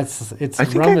 It's. I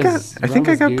think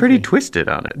I got pretty twisted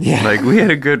on it. Yeah. Like we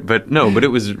had a good, but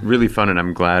it was really fun, and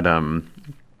I'm glad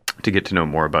to get to know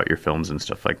more about your films and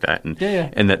stuff like that, and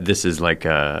and that this is like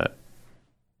that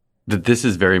this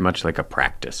is very much like a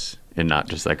practice. And not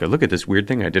just like, look at this weird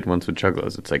thing I did once with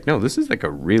Juggalos. It's like, no, this is like a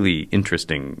really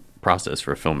interesting process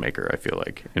for a filmmaker, I feel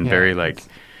like. And very like,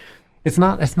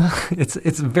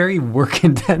 It's very work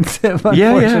intensive,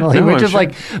 Yeah, unfortunately, no, which I'm is sure.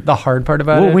 like the hard part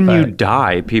about it. Well, when you but-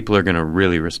 die, people are going to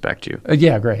really respect you.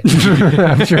 Yeah, great.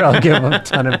 I'm sure I'll give a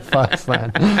ton of fucks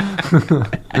then.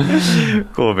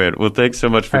 Cool, man. Well, thanks so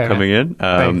much for All right, coming man.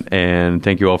 in. And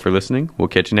thank you all for listening. We'll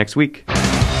catch you next week.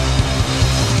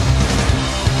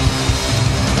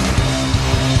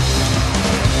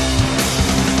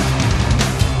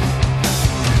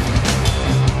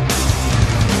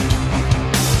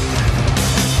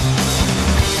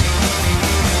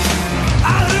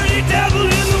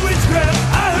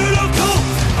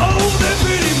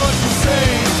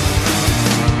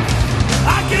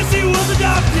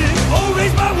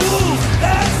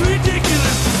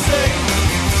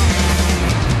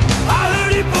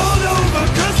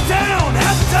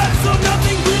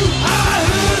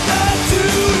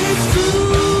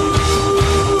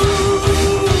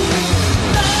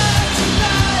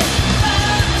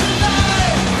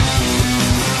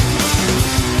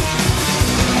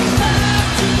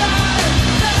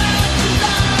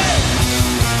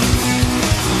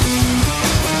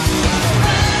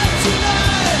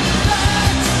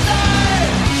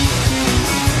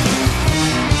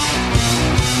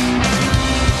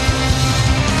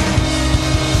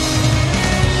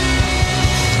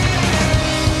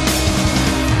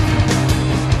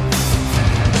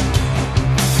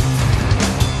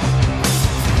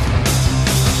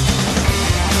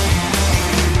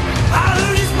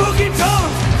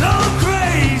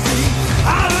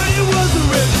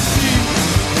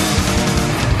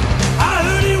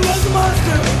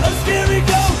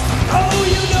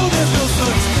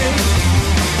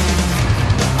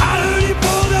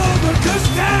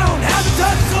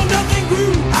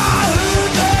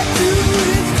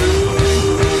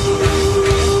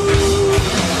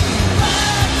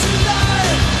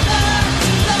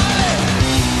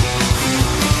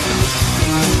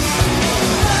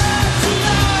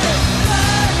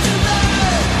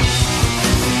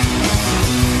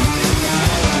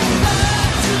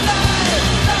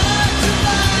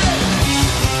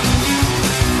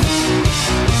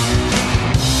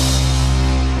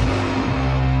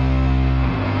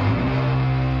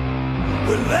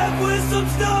 We're left with some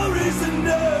stories and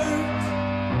nerves.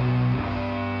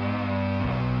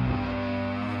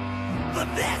 But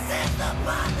this is the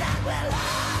part that will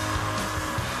hurt.